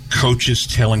of coaches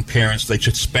telling parents they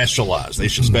should specialize. They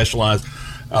should specialize.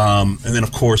 And then,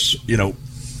 of course,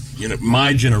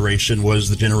 my generation was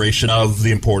the generation of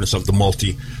the importance of the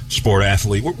multi-sport sport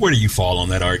athlete. Where do you fall on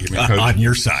that argument, Coach? On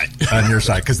your side,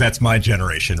 because that's my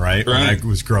generation, right? When I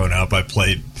was growing up, I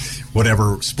played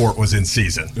whatever sport was in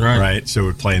season, right? So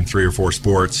we're playing 3 or 4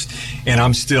 sports, and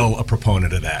I'm still a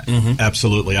proponent of that.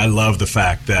 Absolutely, I love the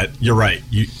fact that you're right.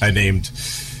 I named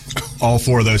all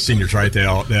 4 of those seniors, right? They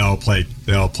all played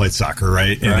soccer,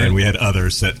 right? And then we had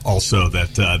others that also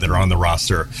that are on the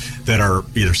roster that are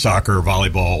either soccer,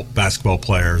 volleyball, basketball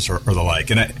players, or the like,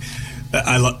 and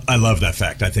I love that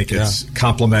fact. I think it's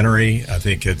complementary. I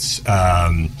think it's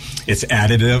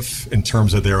additive in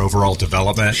terms of their overall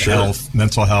development, health,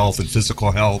 mental health, and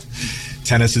physical health.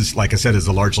 Tennis is, like I said, is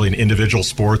largely an individual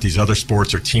sport. These other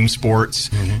sports are team sports,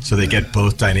 so they get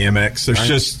both dynamics.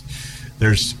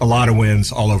 There's a lot of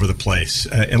wins all over the place.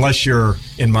 Unless you're,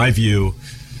 in my view,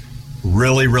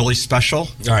 really, really special.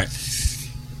 All right.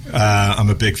 I'm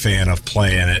a big fan of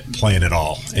playing it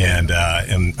all, and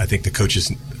I think the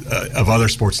coaches of other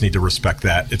sports need to respect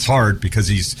that. It's hard because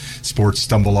these sports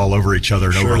stumble all over each other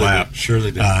and overlap. Sure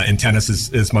they do. And tennis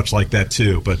is much like that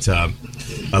too. But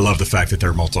I love the fact that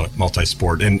they're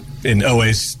multi-sport, and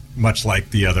OA's much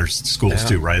like the other schools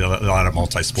too, right? A lot of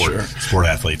multi-sport sport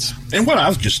athletes. And what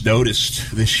I've just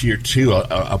noticed this year too,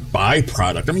 a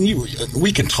byproduct. I mean,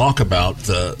 we can talk about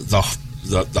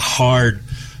the hard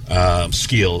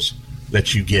skills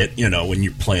that you get, when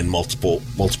you're playing multiple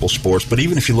sports. But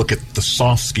even if you look at the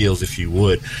soft skills, if you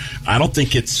would, I don't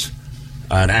think it's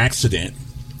an accident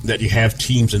that you have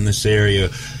teams in this area.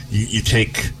 You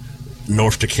take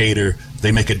North Decatur,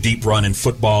 they make a deep run in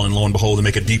football, and lo and behold, they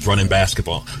make a deep run in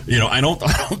basketball. I don't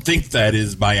think that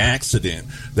is by accident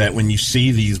that when you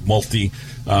see these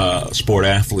multi-sport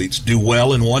athletes do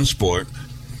well in one sport,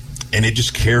 and it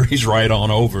just carries right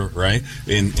on over, right,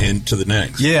 into the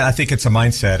next. Yeah, I think it's a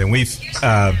mindset, and we've,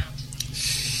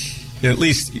 at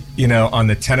least, on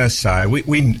the tennis side,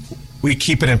 we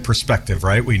keep it in perspective,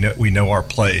 right? We know our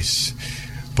place,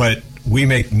 but we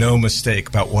make no mistake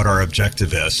about what our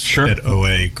objective is at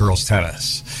OA girls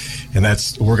tennis, and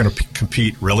that's we're going to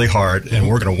compete really hard, and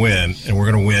we're going to win, and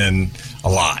we're going to win a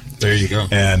lot. There you go.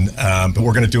 And but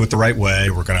we're going to do it the right way.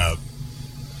 We're going to.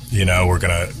 We're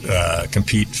going to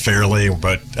compete fairly,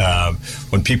 but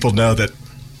when people know that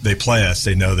they play us,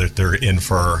 they know that they're in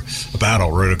for a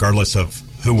battle, regardless of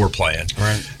who we're playing.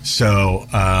 Right. So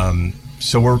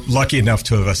we're lucky enough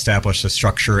to have established a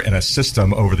structure and a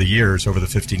system over the years, over the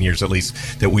 15 years at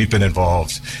least, that we've been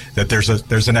involved, that there's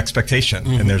an expectation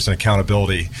and there's an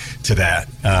accountability to that.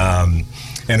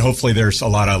 And hopefully there's a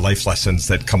lot of life lessons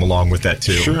that come along with that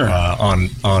too,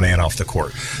 on and off the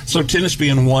court. So tennis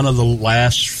being one of the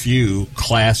last few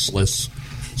classless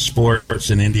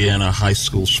sports in Indiana high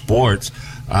school sports,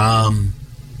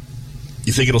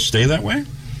 you think it'll stay that way?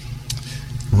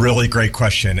 Really great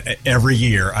question. Every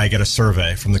year I get a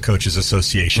survey from the Coaches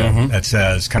Association that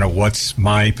says kind of what's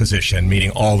my position,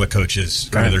 meaning all the coaches,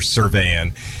 kind of their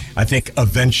surveying. I think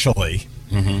eventually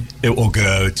it will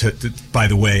go to by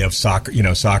the way of soccer.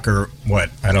 Soccer. What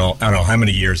I don't know how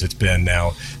many years it's been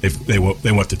now. They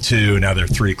went to 2. Now they're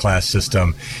 3-class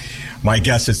system. My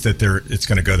guess is that it's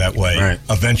going to go that way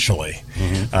eventually.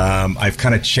 I've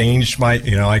kind of changed my.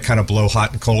 I kind of blow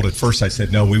hot and cold. At first, I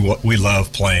said no. We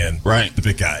love playing the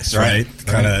big guys, right?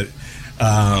 Kind of.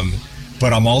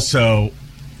 But I'm also,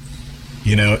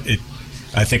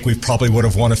 I think we probably would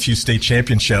have won a few state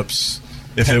championships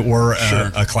if it were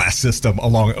a class system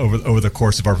over the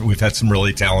course of we've had some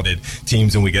really talented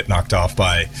teams, and we get knocked off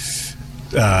by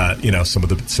some of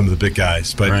the big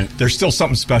guys. But there's still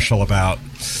something special about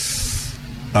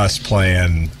us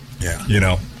playing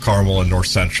Carmel and North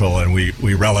Central, and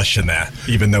we relish in that,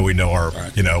 even though we know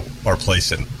our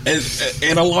place in.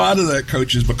 And a lot of that,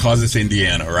 Coach, is because it's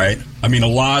Indiana, right? I mean, a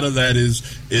lot of that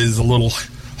is a little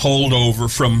holdover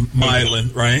from Milan,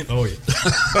 right? Oh, yeah.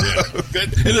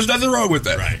 And there's nothing wrong with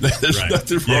that. Right. There's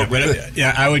nothing wrong with it.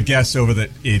 Yeah, I would guess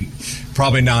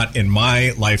probably not in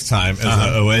my lifetime as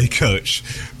an OA coach,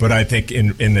 but I think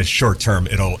in the short term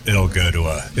it'll go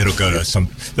to some.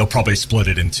 They'll probably split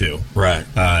it in 2, right?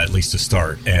 At least to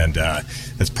start, and that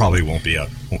probably won't be a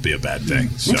bad thing.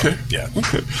 So, okay. Yeah.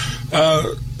 Okay.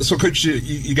 So, Coach,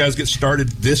 you guys get started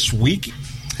this week.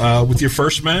 With your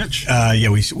first match?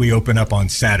 We open up on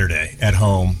Saturday at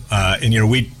home, and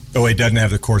OA doesn't have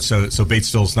the court, so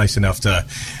Batesville's nice enough to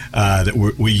that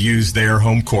we use their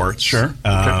home courts,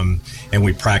 and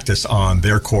we practice on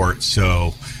their court.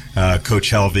 So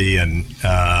Coach Helvey and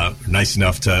nice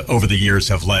enough to over the years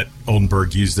have let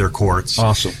Oldenburg use their courts.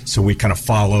 Awesome. So we kind of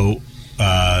follow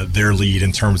their lead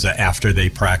in terms of after they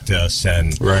practice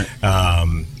and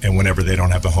whenever they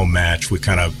don't have the home match, we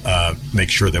kind of make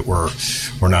sure that we're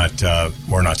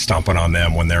not stomping on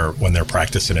them when they're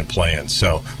practicing and playing.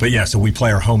 So we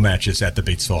play our home matches at the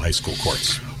Batesville High School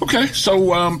courts. Okay,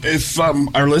 so if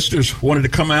our listeners wanted to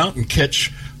come out and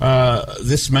catch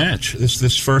this match,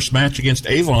 this first match against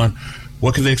Avon,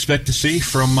 what can they expect to see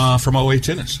from OA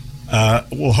tennis?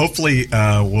 Well, hopefully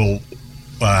we'll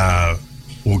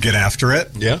get after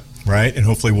it. Yeah. Right, and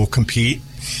hopefully we'll compete,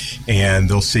 and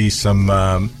they'll see some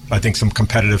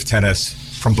competitive tennis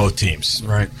from both teams.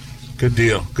 Right. Good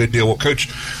deal. Well, Coach,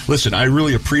 listen, I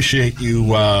really appreciate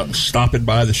you stopping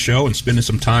by the show and spending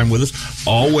some time with us.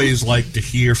 Always like to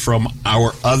hear from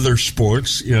our other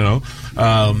sports, and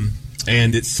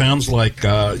it sounds like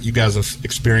you guys have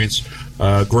experienced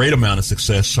a great amount of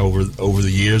success over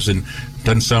the years, and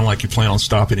doesn't sound like you plan on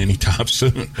stopping anytime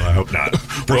soon. Well, I hope not.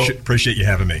 Appreciate you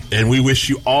having me. And we wish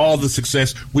you all the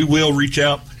success. We will reach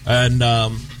out and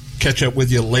catch up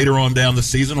with you later on down the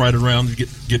season, right around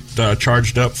get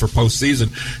charged up for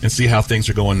postseason, and see how things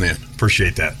are going then.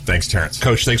 Appreciate that. Thanks, Terrance.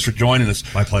 Coach, thanks for joining us.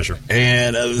 My pleasure.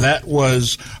 And that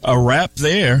was a wrap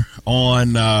there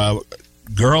on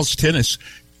girls tennis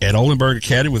at Oldenburg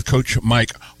Academy with Coach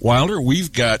Mike Wilder.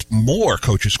 We've got more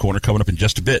Coach's Corner coming up in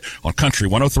just a bit on Country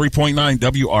 103.9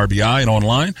 WRBI and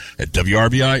online at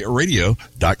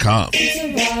WRBIRadio.com.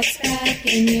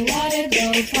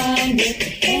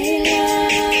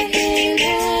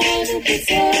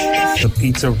 The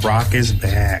Pizza Rock is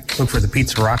back. Look for the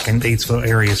Pizza Rock in Batesville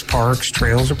area's parks,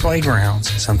 trails, or playgrounds.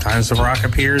 Sometimes the rock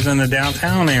appears in the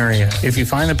downtown area. If you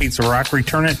find the Pizza Rock,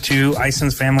 return it to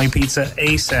Ison's Family Pizza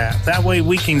ASAP. That way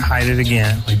we can hide it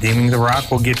again. Redeeming the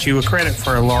rock will get you a credit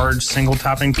for a large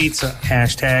single-topping pizza.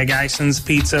 Hashtag Ison's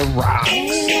Pizza Rocks.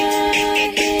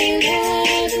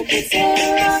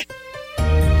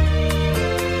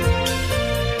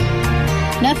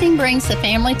 Nothing brings the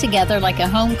family together like a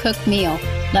home-cooked meal.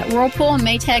 Let Whirlpool and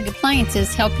Maytag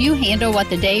Appliances help you handle what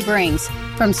the day brings.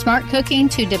 From smart cooking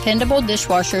to dependable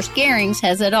dishwashers, Garings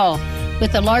has it all.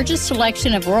 With the largest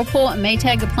selection of Whirlpool and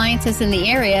Maytag appliances in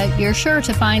the area, you're sure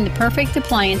to find the perfect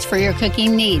appliance for your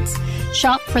cooking needs.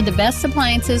 Shop for the best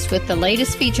appliances with the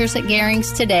latest features at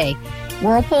Garings today.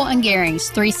 Whirlpool and Garings,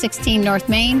 316 North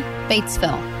Main,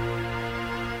 Batesville.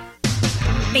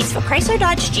 Batesville Chrysler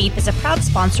Dodge Jeep is a proud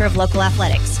sponsor of local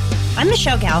athletics. I'm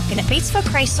Michelle Galk, and at Batesville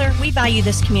Chrysler, we value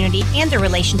this community and the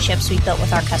relationships we've built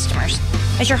with our customers.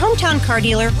 As your hometown car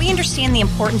dealer, we understand the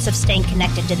importance of staying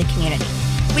connected to the community.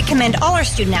 We commend all our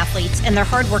student athletes and their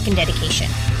hard work and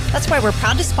dedication. That's why we're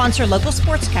proud to sponsor local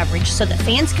sports coverage so that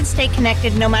fans can stay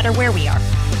connected no matter where we are.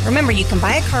 Remember, you can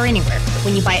buy a car anywhere, but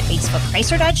when you buy at Batesville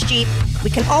Chrysler Dodge Jeep, we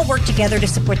can all work together to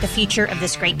support the future of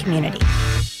this great community.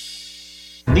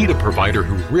 Need a provider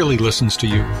who really listens to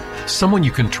you? Someone you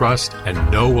can trust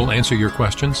and know will answer your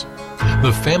questions?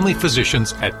 The family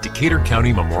physicians at Decatur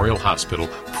County Memorial Hospital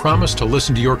promise to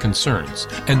listen to your concerns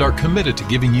and are committed to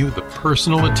giving you the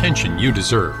personal attention you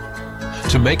deserve.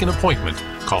 To make an appointment,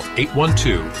 call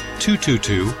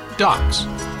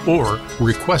 812-222-DOCS or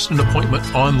request an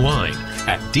appointment online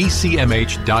at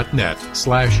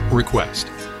dcmh.net/request.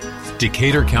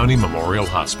 Decatur County Memorial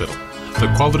Hospital.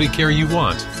 The quality care you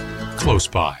want, close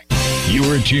by. You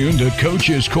are tuned to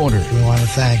Coach's Corner. We want to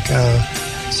thank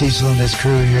Cecil and his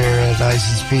crew here at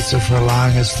Ison's Pizza for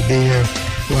allowing us to be here.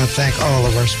 We want to thank all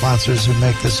of our sponsors who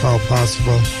make this all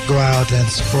possible. Go out and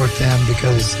support them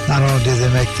because not only do they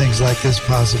make things like this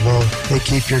possible, they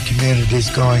keep your communities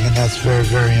going, and that's very,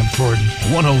 very important.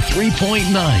 103.9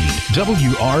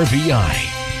 WRBI.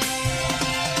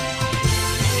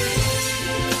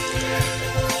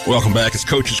 Welcome back as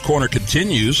Coach's Corner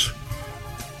continues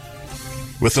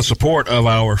with the support of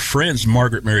our friends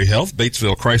Margaret Mary Health,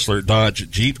 Batesville Chrysler Dodge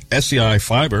Jeep, SEI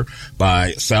Fiber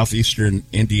by Southeastern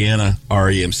Indiana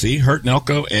REMC, Hurt and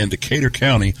Elko, and Decatur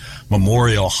County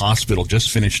Memorial Hospital.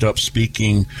 Just finished up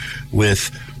speaking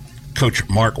with Coach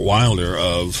Mark Wilder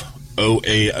of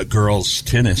OA Girls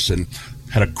Tennis and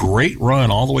had a great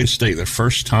run all the way to state. Their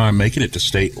first time making it to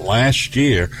state last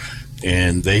year,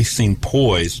 and they seem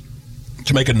poised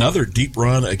to make another deep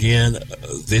run again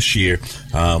this year.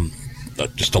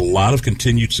 Just a lot of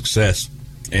continued success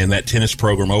in that tennis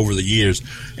program over the years,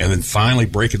 and then finally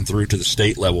breaking through to the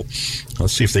state level.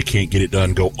 Let's see if they can't get it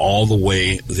done, go all the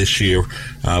way this year.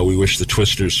 We wish the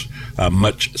Twisters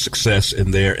much success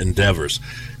in their endeavors.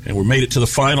 And we made it to the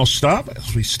final stop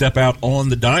as we step out on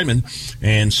the diamond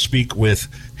and speak with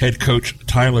head coach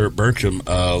Tyler Burcham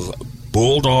of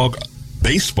Bulldog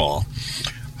Baseball.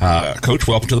 Coach,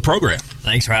 welcome to the program.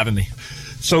 Thanks for having me.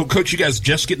 So, Coach, you guys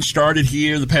just getting started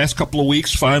here the past couple of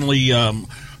weeks, finally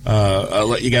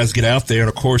let you guys get out there. And,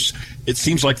 of course, it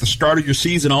seems like the start of your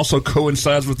season also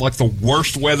coincides with, like, the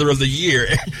worst weather of the year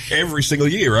every single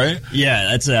year, right?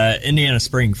 Yeah, that's Indiana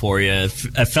spring for you.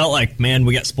 I felt like, man,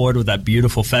 we got spoiled with that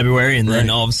beautiful February, and then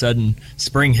all of a sudden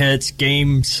spring hits,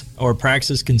 games or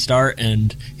practices can start,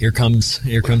 and here comes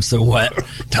the wet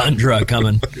tundra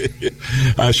coming.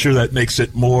 Sure, that makes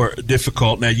it more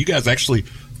difficult. Now, you guys actually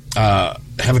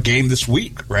have a game this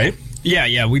week, right?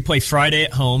 Yeah, we play Friday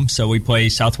at home, so we play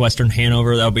Southwestern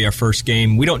Hanover. That'll be our first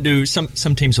game. We don't do some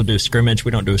teams will do a scrimmage.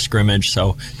 We don't do a scrimmage,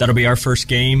 so that'll be our first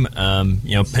game.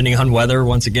 Depending on weather,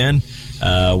 once again,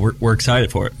 we're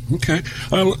excited for it. Okay,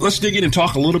 let's dig in and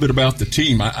talk a little bit about the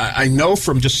team. I know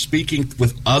from just speaking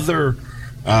with other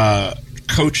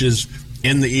coaches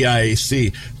in the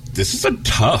EIAC, this is a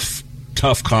tough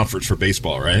conference for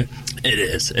baseball, right? It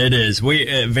is. We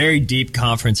a very deep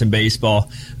conference in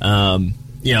baseball.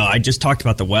 I just talked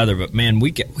about the weather, but man,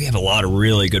 we have a lot of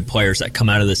really good players that come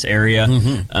out of this area,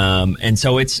 and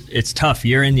so it's tough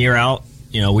year in, year out.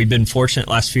 We've been fortunate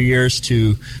last few years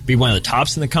to be one of the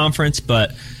tops in the conference,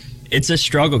 but it's a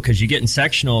struggle because you get in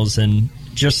sectionals, and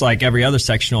just like every other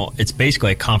sectional, it's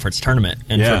basically a conference tournament.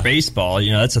 And for baseball,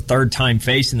 that's a third time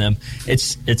facing them.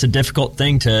 It's a difficult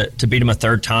thing to beat them a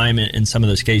third time in some of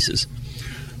those cases.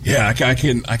 Yeah, I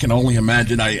can only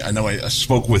imagine. I know I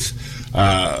spoke with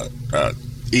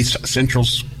East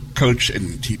Central's coach,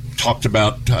 and he talked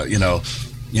about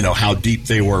how deep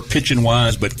they were pitching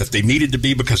wise, but that they needed to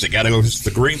be because they got to go against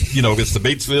the against the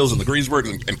Batesvilles and the Greensburgs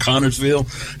and Connorsville.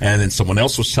 And then someone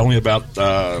else was telling me about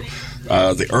the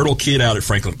Ertl kid out at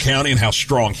Franklin County and how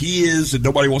strong he is, and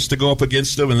nobody wants to go up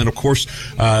against him. And then, of course,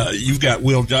 you've got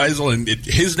Will Geisel, and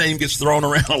his name gets thrown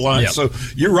around a lot. Yep. So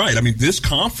you're right. I mean, this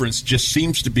conference just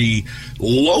seems to be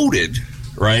loaded,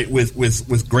 right,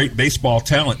 with great baseball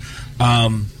talent.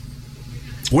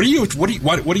 What do you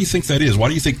think that is? Why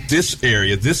do you think this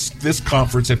area, this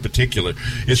conference in particular,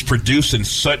 is producing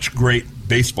such great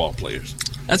baseball players?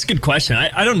 That's a good question.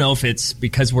 I don't know if it's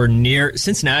because we're near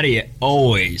Cincinnati.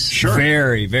 Always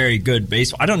very, very good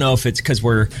baseball. I don't know if it's because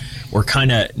we're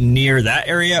kind of near that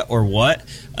area or what.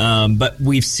 But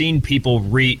we've seen people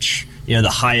reach the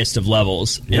highest of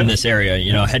levels in this area.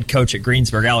 Head coach at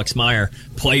Greensburg, Alex Meyer,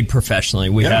 played professionally.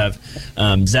 We have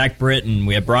Zach Britton.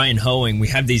 We have Brian Hoeing. We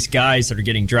have these guys that are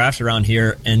getting drafted around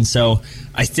here. And so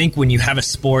I think when you have a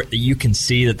sport that you can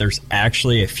see that there's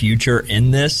actually a future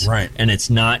in this, and it's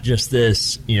not just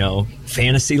this,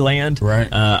 fantasy land,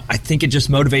 I think it just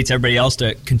motivates everybody else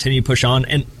to continue to push on.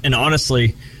 And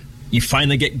honestly, you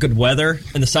finally get good weather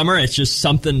in the summer. It's just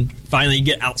something finally you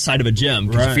get outside of a gym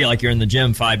because you feel like you're in the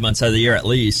gym 5 months out of the year at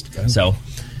least. Okay. So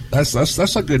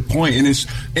that's a good point, and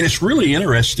it's really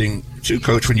interesting too,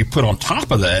 Coach, when you put on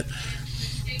top of that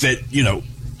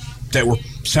we're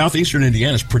Southeastern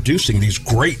Indiana is producing these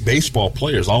great baseball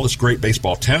players, all this great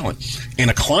baseball talent in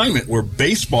a climate where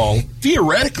baseball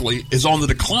theoretically is on the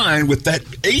decline with that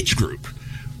age group.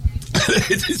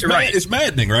 It's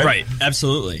maddening, right? Right,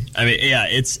 absolutely. I mean, yeah,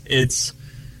 it's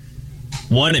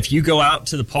one. If you go out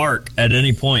to the park at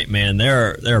any point, man,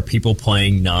 there are people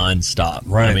playing nonstop.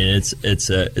 Right. I mean, it's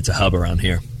a hub around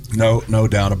here. No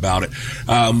doubt about it.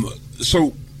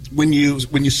 So when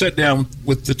you sat down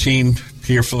with the team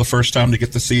here for the first time to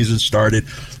get the season started,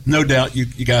 no doubt you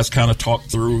guys kind of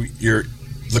talked through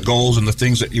the goals and the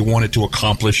things that you wanted to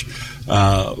accomplish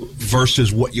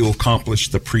versus what you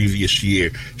accomplished the previous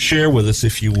year. Share with us,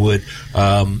 if you would,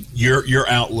 your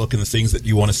outlook and the things that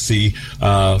you want to see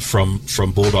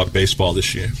from Bulldog baseball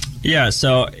this year. Yeah,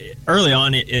 so early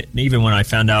on, even when I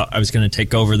found out I was going to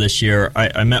take over this year,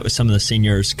 I met with some of the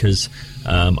seniors because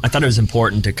I thought it was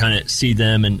important to kind of see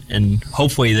them and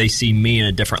hopefully they see me in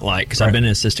a different light because I've been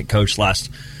an assistant coach last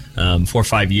 4 or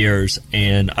 5 years,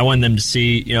 and I wanted them to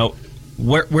see,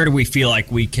 where do we feel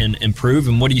like we can improve,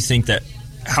 and what do you think that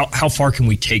how far can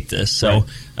we take this? So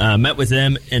met with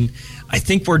them, and I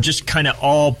think we're just kind of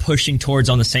all pushing towards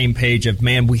on the same page of,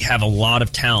 man, we have a lot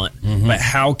of talent, but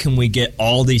how can we get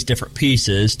all these different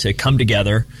pieces to come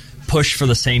together, push for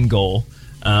the same goal,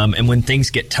 and when things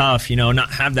get tough,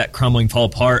 not have that crumbling fall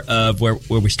apart of where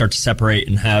we start to separate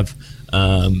and have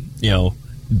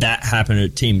that happen to a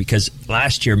team. Because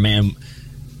last year, man,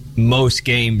 most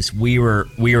games we were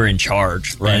in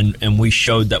charge, and we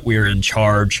showed that we were in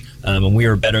charge, and we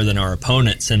were better than our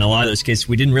opponents. And a lot of those cases,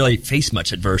 we didn't really face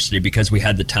much adversity because we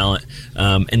had the talent.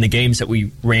 In the games that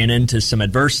we ran into some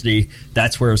adversity,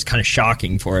 that's where it was kind of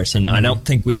shocking for us. And I don't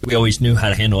think we always knew how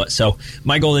to handle it. So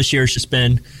my goal this year has just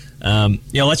been,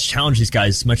 let's challenge these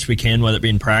guys as much as we can, whether it be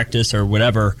in practice or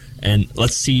whatever, and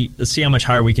let's see how much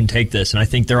higher we can take this. And I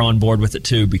think they're on board with it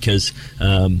too, because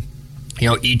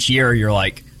each year you're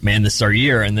like, man, this is our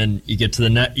year. And then you get to the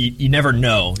net, you never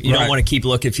know. You don't want to keep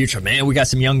looking at the future. Man, we got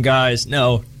some young guys.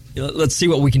 No, let's see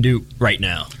what we can do right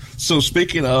now. So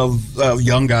speaking of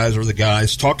young guys or the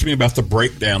guys, talk to me about the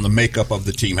breakdown, the makeup of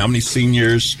the team. How many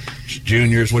seniors,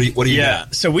 juniors? What do you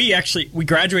got? So we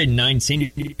graduated 9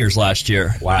 seniors last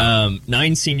year. Wow.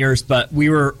 9 seniors, but we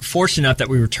were fortunate enough that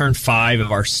we returned 5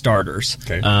 of our starters.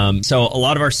 Okay. So a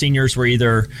lot of our seniors were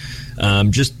either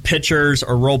just pitchers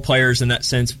or role players in that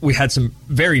sense. We had some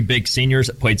very big seniors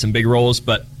that played some big roles,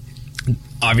 but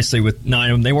obviously with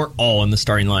 9 of them, they weren't all in the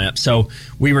starting lineup. So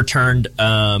we returned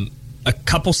a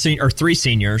couple 3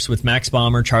 seniors with Max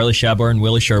Bomber, Charlie Shabler, and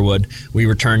Willie Sherwood. We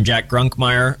returned Jack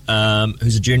Grunkmeyer,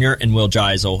 who's a junior, and Will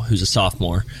Geisel, who's a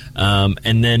sophomore.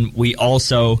 And then we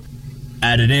also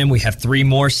added in, we have 3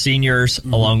 more seniors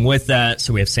along with that.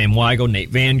 So we have Sam Weigel, Nate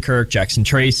Van Kirk, Jackson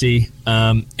Tracy.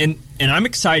 And I'm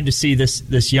excited to see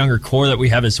this younger core that we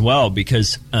have as well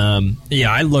because,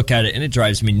 I look at it and it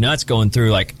drives me nuts going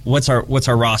through, like, what's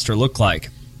our roster look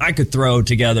like? I could throw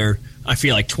together, I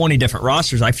feel like 20 different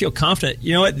rosters. I feel confident.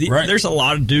 You know what? There's a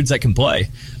lot of dudes that can play.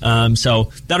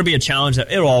 So that'll be a challenge.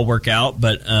 That it'll all work out.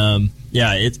 But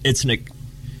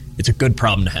it's a good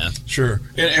problem to have. Sure.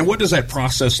 And what does that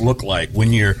process look like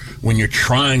when you're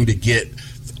trying to get?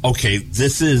 Okay,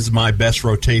 this is my best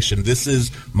rotation. This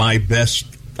is my best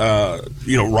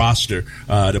roster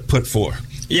to put for.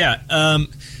 Yeah.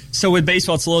 So with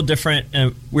baseball, it's a little different.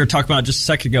 We were talking about just a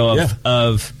second ago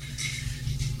of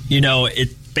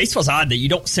baseball's odd that you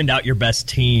don't send out your best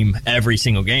team every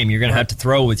single game. You're going to have to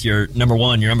throw with your number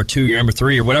 1, your number 2, your number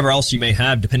 3, or whatever else you may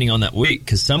have depending on that week.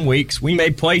 Because some weeks we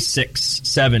may play 6,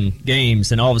 7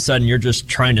 games, and all of a sudden you're just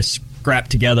trying to scrap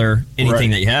together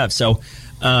anything that you have. So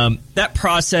that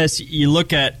process, you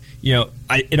look at,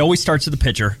 it always starts with the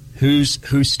pitcher. Who's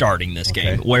starting this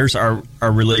game? Where's our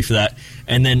relief for that?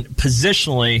 And then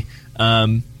positionally,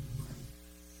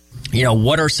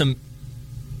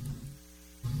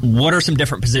 what are some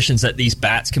different positions that these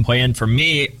bats can play in? For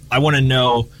me, I want to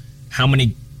know how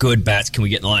many good bats can we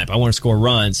get in the lineup. I want to score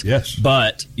runs. Yes.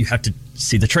 But you have to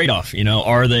see the trade-off.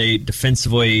 Are they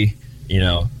defensively,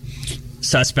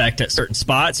 suspect at certain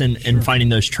spots and finding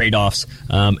those trade-offs.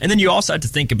 And then you also have to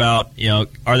think about,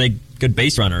 are they good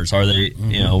base runners? Are they,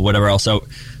 whatever else? So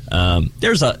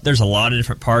there's a lot of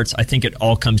different parts. I think it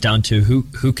all comes down to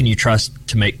who can you trust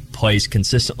to make plays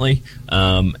consistently.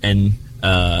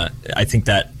 I think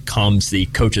that calms the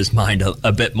coach's mind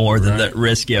a bit more than the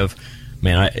risk of,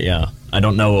 I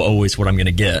don't know always what I'm going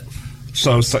to get.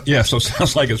 So it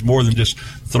sounds like it's more than just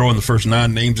throwing the first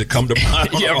 9 names that come to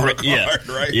mind on our card,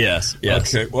 right? Yes.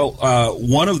 Okay. Well,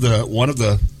 one of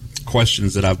the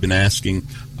questions that I've been asking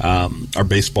our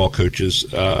baseball coaches,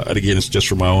 and again, it's just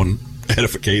for my own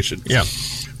edification. Yeah.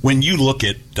 When you look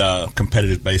at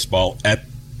competitive baseball at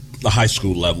the high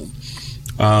school level,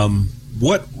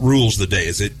 what rules the day?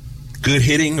 Is it good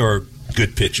hitting or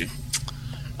good pitching?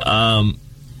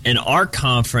 In our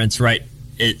conference, right,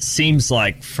 it seems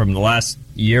like from the last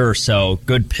year or so,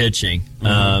 good pitching.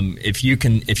 If you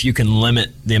can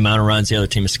limit the amount of runs the other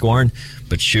team is scoring,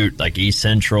 but shoot, like East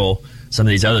Central, some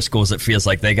of these other schools, it feels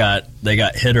like they got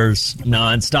hitters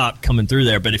nonstop coming through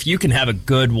there. But if you can have a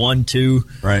good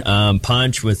 1-2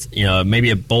 punch with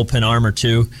maybe a bullpen arm or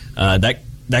 2,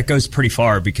 that goes pretty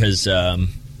far because.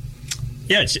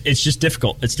 It's just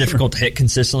difficult. It's difficult to hit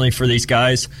consistently for these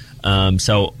guys.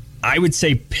 So I would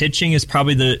say pitching is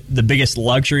probably the biggest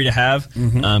luxury to have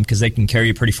because they can carry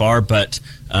you pretty far. But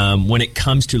when it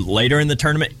comes to later in the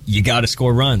tournament, you got to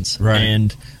score runs. Right.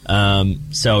 And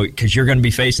so because you're going to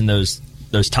be facing those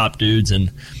top dudes.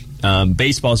 And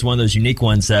baseball is one of those unique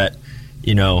ones that,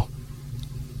 I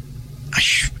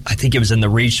think it was in the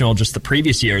regional just the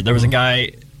previous year. There was a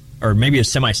guy – or maybe a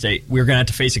semi-state, we were going to have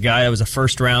to face a guy that was a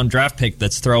first-round draft pick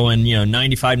that's throwing,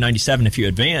 95, 97 if you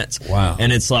advance. Wow.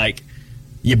 And it's like,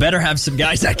 you better have some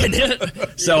guys that can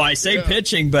hit. So I say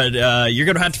pitching, but you're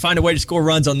going to have to find a way to score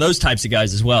runs on those types of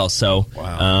guys as well. So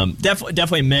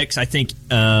definitely a mix. I think,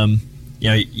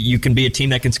 you can be a team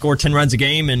that can score 10 runs a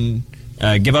game and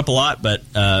give up a lot, but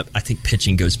I think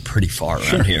pitching goes pretty far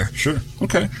around here. Sure.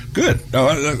 Okay. Good.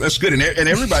 No, that's good. And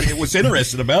everybody was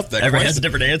interested about that. Everybody has a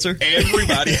different answer?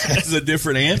 Everybody has a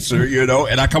different answer,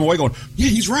 and I come away going, yeah,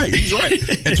 he's right.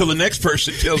 Until the next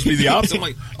person tells me the opposite. I'm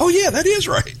like, oh, yeah, that is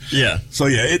right. Yeah. So,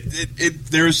 yeah,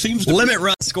 there seems to limit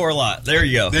run, score a lot. There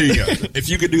you go. There you go. If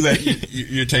you could do that,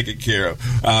 you're taken care of.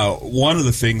 One of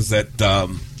the things that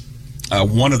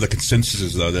one of the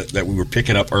consensuses, though, that we were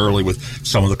picking up early with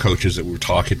some of the coaches that we were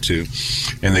talking to,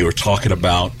 and they were talking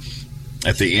about,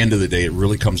 at the end of the day, it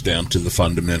really comes down to the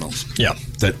fundamentals. Yeah.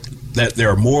 That there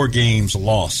are more games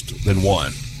lost than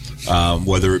won,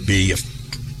 whether it be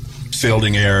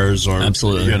fielding errors or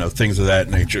absolutely, things of that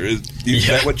nature. Is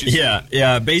that what you said?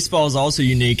 Yeah. Baseball is also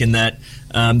unique in that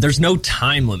there's no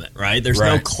time limit, right? There's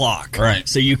no clock, right?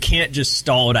 So you can't just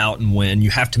stall it out and win.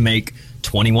 You have to make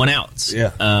 21 outs.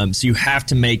 Yeah. So you have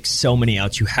to make so many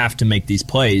outs. You have to make these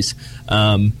plays.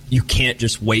 You can't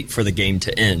just wait for the game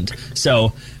to end.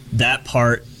 So that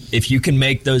part, if you can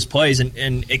make those plays, and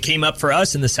it came up for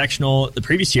us in the sectional the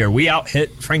previous year, we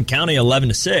out-hit Franklin County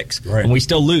 11-6, right, and we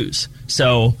still lose.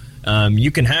 So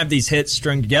you can have these hits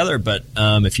strung together, but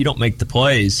if you don't make the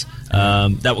plays,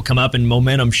 that will come up, and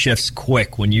momentum shifts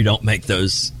quick when you don't make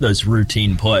those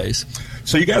routine plays.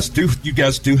 So you guys do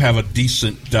have a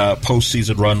decent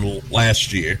postseason run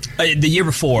last year. The year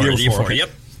before. Okay. Yep.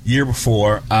 Year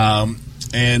before.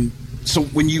 And so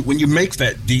when you make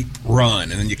that deep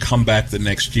run and then you come back the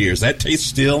next year, is that taste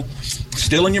still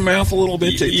in your mouth a little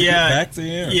bit to get back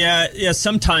there? Yeah.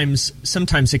 Sometimes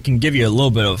it can give you a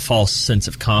little bit of a false sense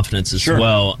of confidence as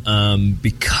well,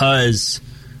 because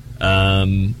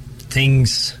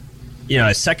things,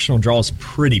 a sectional draw is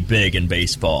pretty big in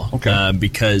baseball. Okay.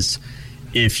 Because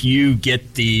if you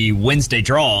get the Wednesday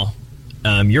draw,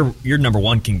 your number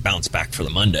one can bounce back for the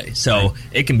Monday. So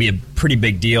it can be a pretty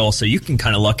big deal. So you can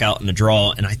kind of luck out in the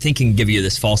draw, and I think it can give you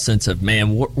this false sense of,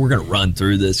 man, we're going to run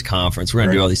through this conference. We're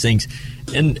going to do all these things.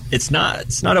 And it's not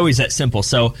always that simple.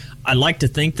 So I like to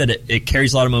think that it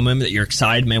carries a lot of momentum, that you're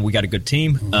excited, man, we got a good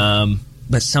team.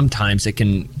 But sometimes it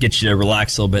can get you to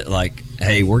relax a little bit, like,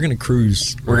 hey, we're going to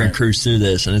cruise. We're going to cruise through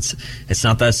this. And it's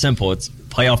not that simple. It's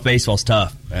playoff baseball's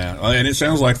tough. Yeah, and it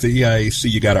sounds like the EIAC,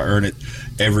 you got to earn it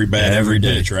every bat, every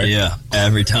day, right? Yeah,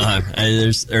 every time.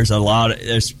 There's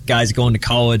there's guys going to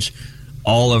college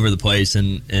all over the place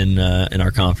in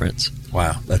our conference.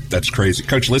 Wow, that's crazy.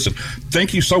 Coach, listen,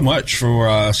 thank you so much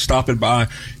for stopping by.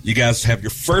 You guys have your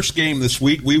first game this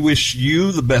week. We wish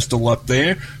you the best of luck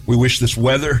there. We wish this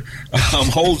weather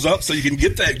holds up so you can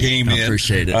get that game in. I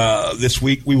appreciate it. This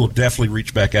week. We will definitely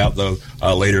reach back out, though,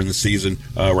 later in the season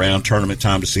around tournament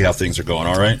time to see how things are going,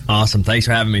 all right? Awesome. Thanks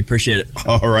for having me. Appreciate it.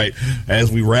 All right.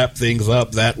 As we wrap things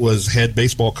up, that was head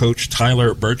baseball coach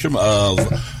Tyler Burcham of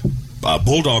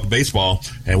Bulldog Baseball,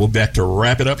 and we'll be back to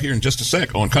wrap it up here in just a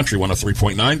sec on Country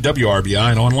 103.9 WRBI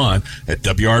and online at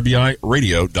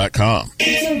WRBIRadio.com.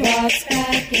 The rock's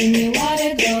back and you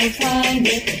wanna go find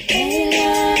it.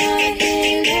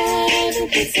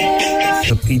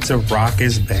 The Pizza Rock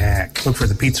is back. Look for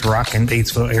the Pizza Rock in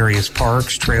Batesville area's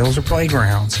parks, trails, or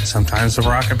playgrounds. Sometimes the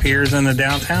rock appears in the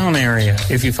downtown area.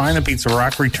 If you find the Pizza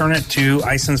Rock, return it to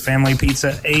Ison's Family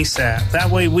Pizza ASAP. That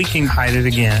way we can hide it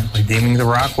again. Redeeming the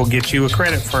rock will get you a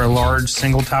credit for a large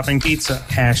single-topping pizza.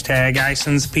 Hashtag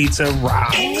Ison's Pizza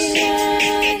Rocks.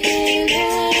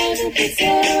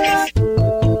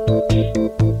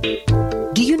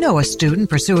 Do you know a student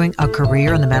pursuing a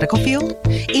career in the medical field?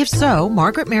 If so,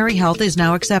 Margaret Mary Health is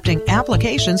now accepting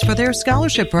applications for their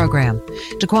scholarship program.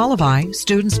 To qualify,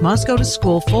 students must go to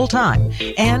school full-time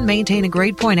and maintain a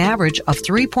grade point average of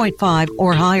 3.5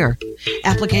 or higher.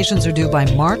 Applications are due by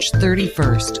March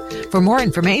 31st. For more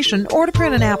information or to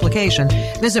print an application,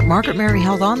 visit Margaret Mary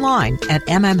Health online at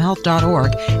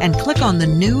mmhealth.org and click on the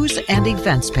News and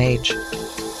Events page.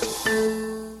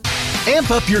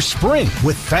 Amp up your spring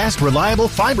with fast, reliable,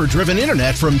 fiber-driven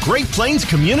internet from Great Plains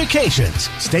Communications.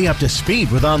 Stay up to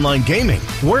speed with online gaming.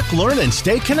 Work, learn, and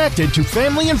stay connected to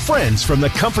family and friends from the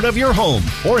comfort of your home.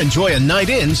 Or enjoy a night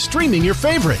in streaming your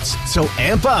favorites. So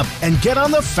amp up and get on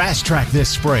the fast track this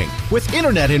spring with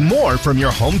internet and more from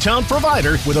your hometown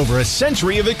provider with over a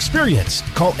century of experience.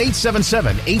 Call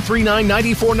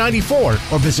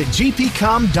 877-839-9494 or visit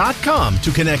gpcom.com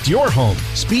to connect your home.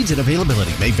 Speeds and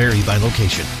availability may vary by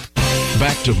location.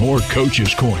 Back to more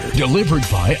Coach's Corner, delivered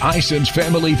by Ison's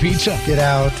Family Pizza. Get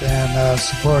out and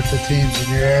support the teams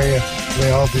in your area.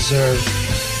 They all deserve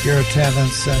your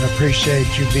attendance and appreciate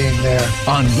you being there.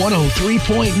 On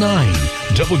 103.9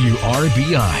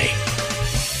 WRBI.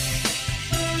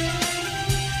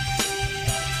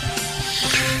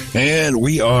 And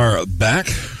we are back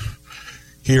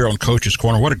here on Coach's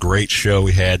Corner. What a great show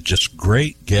we had. Just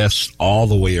great guests all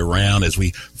the way around as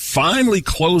we finally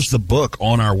closed the book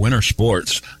on our winter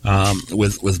sports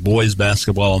with boys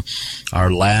basketball.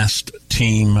 Our last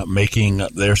team making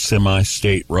their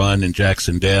semi-state run in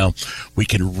Jac-Cen-Del. We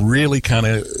can really kind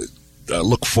of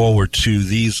look forward to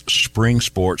these spring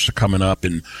sports coming up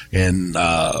in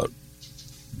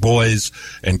boys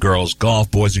and girls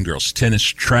golf, boys and girls tennis,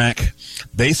 track,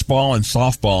 baseball, and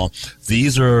softball.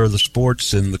 These are the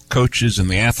sports and the coaches and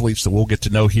the athletes that we'll get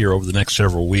to know here over the next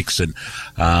several weeks. And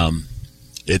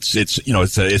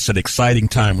it's an exciting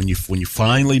time when you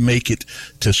finally make it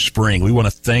to spring. We want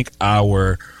to thank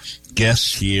our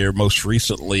guests here, most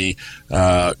recently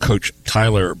Coach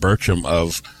Tyler Burcham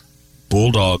of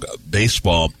Bulldog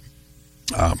Baseball.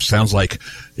 Sounds like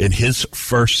in his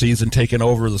first season taking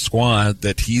over the squad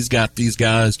that he's got these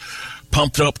guys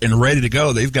pumped up and ready to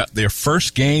go. They've got their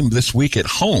first game this week at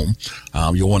home.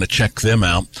 You'll want to check them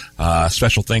out.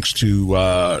 Special thanks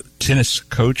to tennis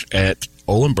coach at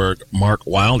Oldenburg, Mark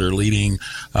Wilder, leading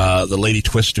the Lady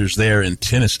Twisters there in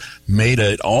tennis, made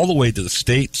it all the way to the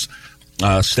state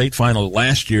final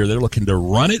last year. They're looking to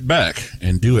run it back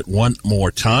and do it one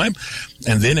more time.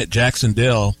 And then at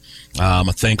Jac-Cen-Del,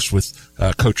 thanks with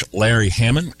Coach Larry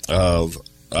Hammond of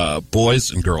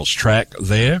boys and girls track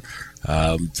there.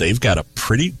 They've got a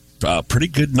pretty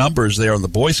good numbers there on the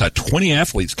boys side. 20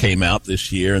 athletes came out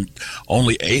this year and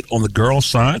only 8 on the girls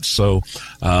side. So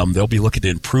they'll be looking to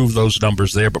improve those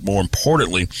numbers there. But more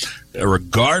importantly,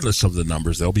 regardless of the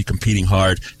numbers, they'll be competing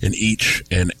hard in each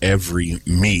and every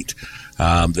meet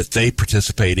that they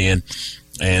participate in.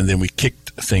 And then we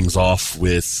kicked things off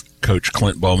with Coach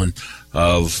Clint Bohman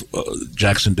of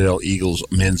Jac-Cen-Del Eagles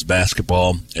men's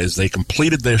basketball as they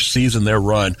completed their season, their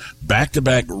run,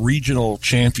 back-to-back regional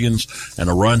champions and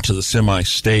a run to the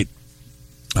semi-state.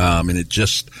 And it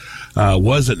just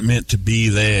wasn't meant to be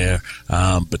there,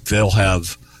 but they'll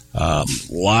have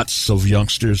lots of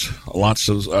youngsters, lots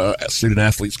of student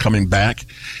athletes coming back,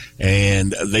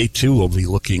 and they too will be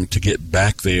looking to get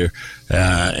back there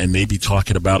and maybe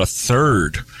talking about a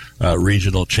third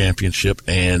regional championship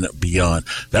and beyond.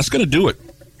 That's going to do it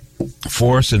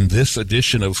for us in this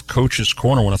edition of Coach's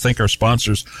Corner. I want to thank our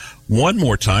sponsors one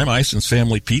more time: Ison's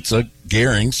Family Pizza,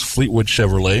 Gehring's, Fleetwood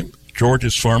Chevrolet,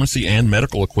 George's Pharmacy and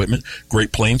Medical Equipment,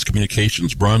 Great Plains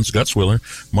Communications, Bruns Gutzwiller,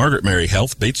 Margaret Mary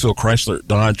Health, Batesville Chrysler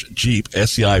Dodge Jeep,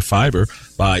 SCI Fiber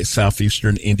by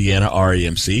Southeastern Indiana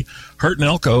RAMC, Hurt and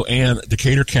Elko, and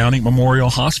Decatur County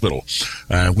Memorial Hospital.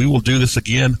 We will do this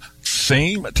again,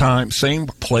 same time, same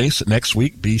place next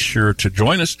week. Be sure to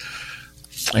join us.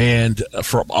 And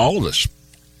for all of us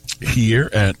here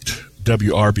at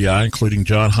WRBI, including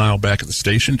John Heil back at the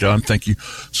station. John, thank you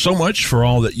so much for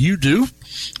all that you do.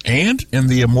 And in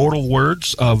the immortal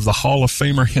words of the Hall of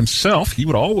Famer himself, he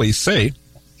would always say,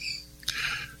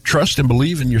 trust and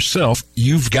believe in yourself.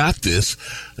 You've got this.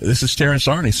 This is Terrance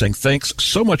Arney saying thanks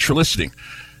so much for listening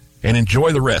and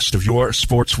enjoy the rest of your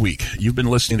sports week. You've been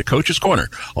listening to Coach's Corner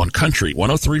on Country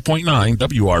 103.9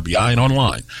 WRBI and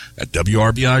online at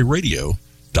WRBIRadio.com.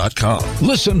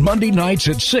 Listen Monday nights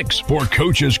at 6 for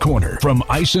Coach's Corner from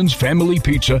Ison's Family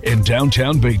Pizza in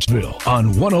downtown Batesville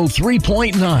on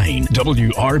 103.9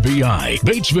 WRBI.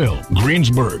 Batesville,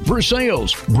 Greensburg,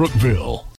 Versailles, Brookville.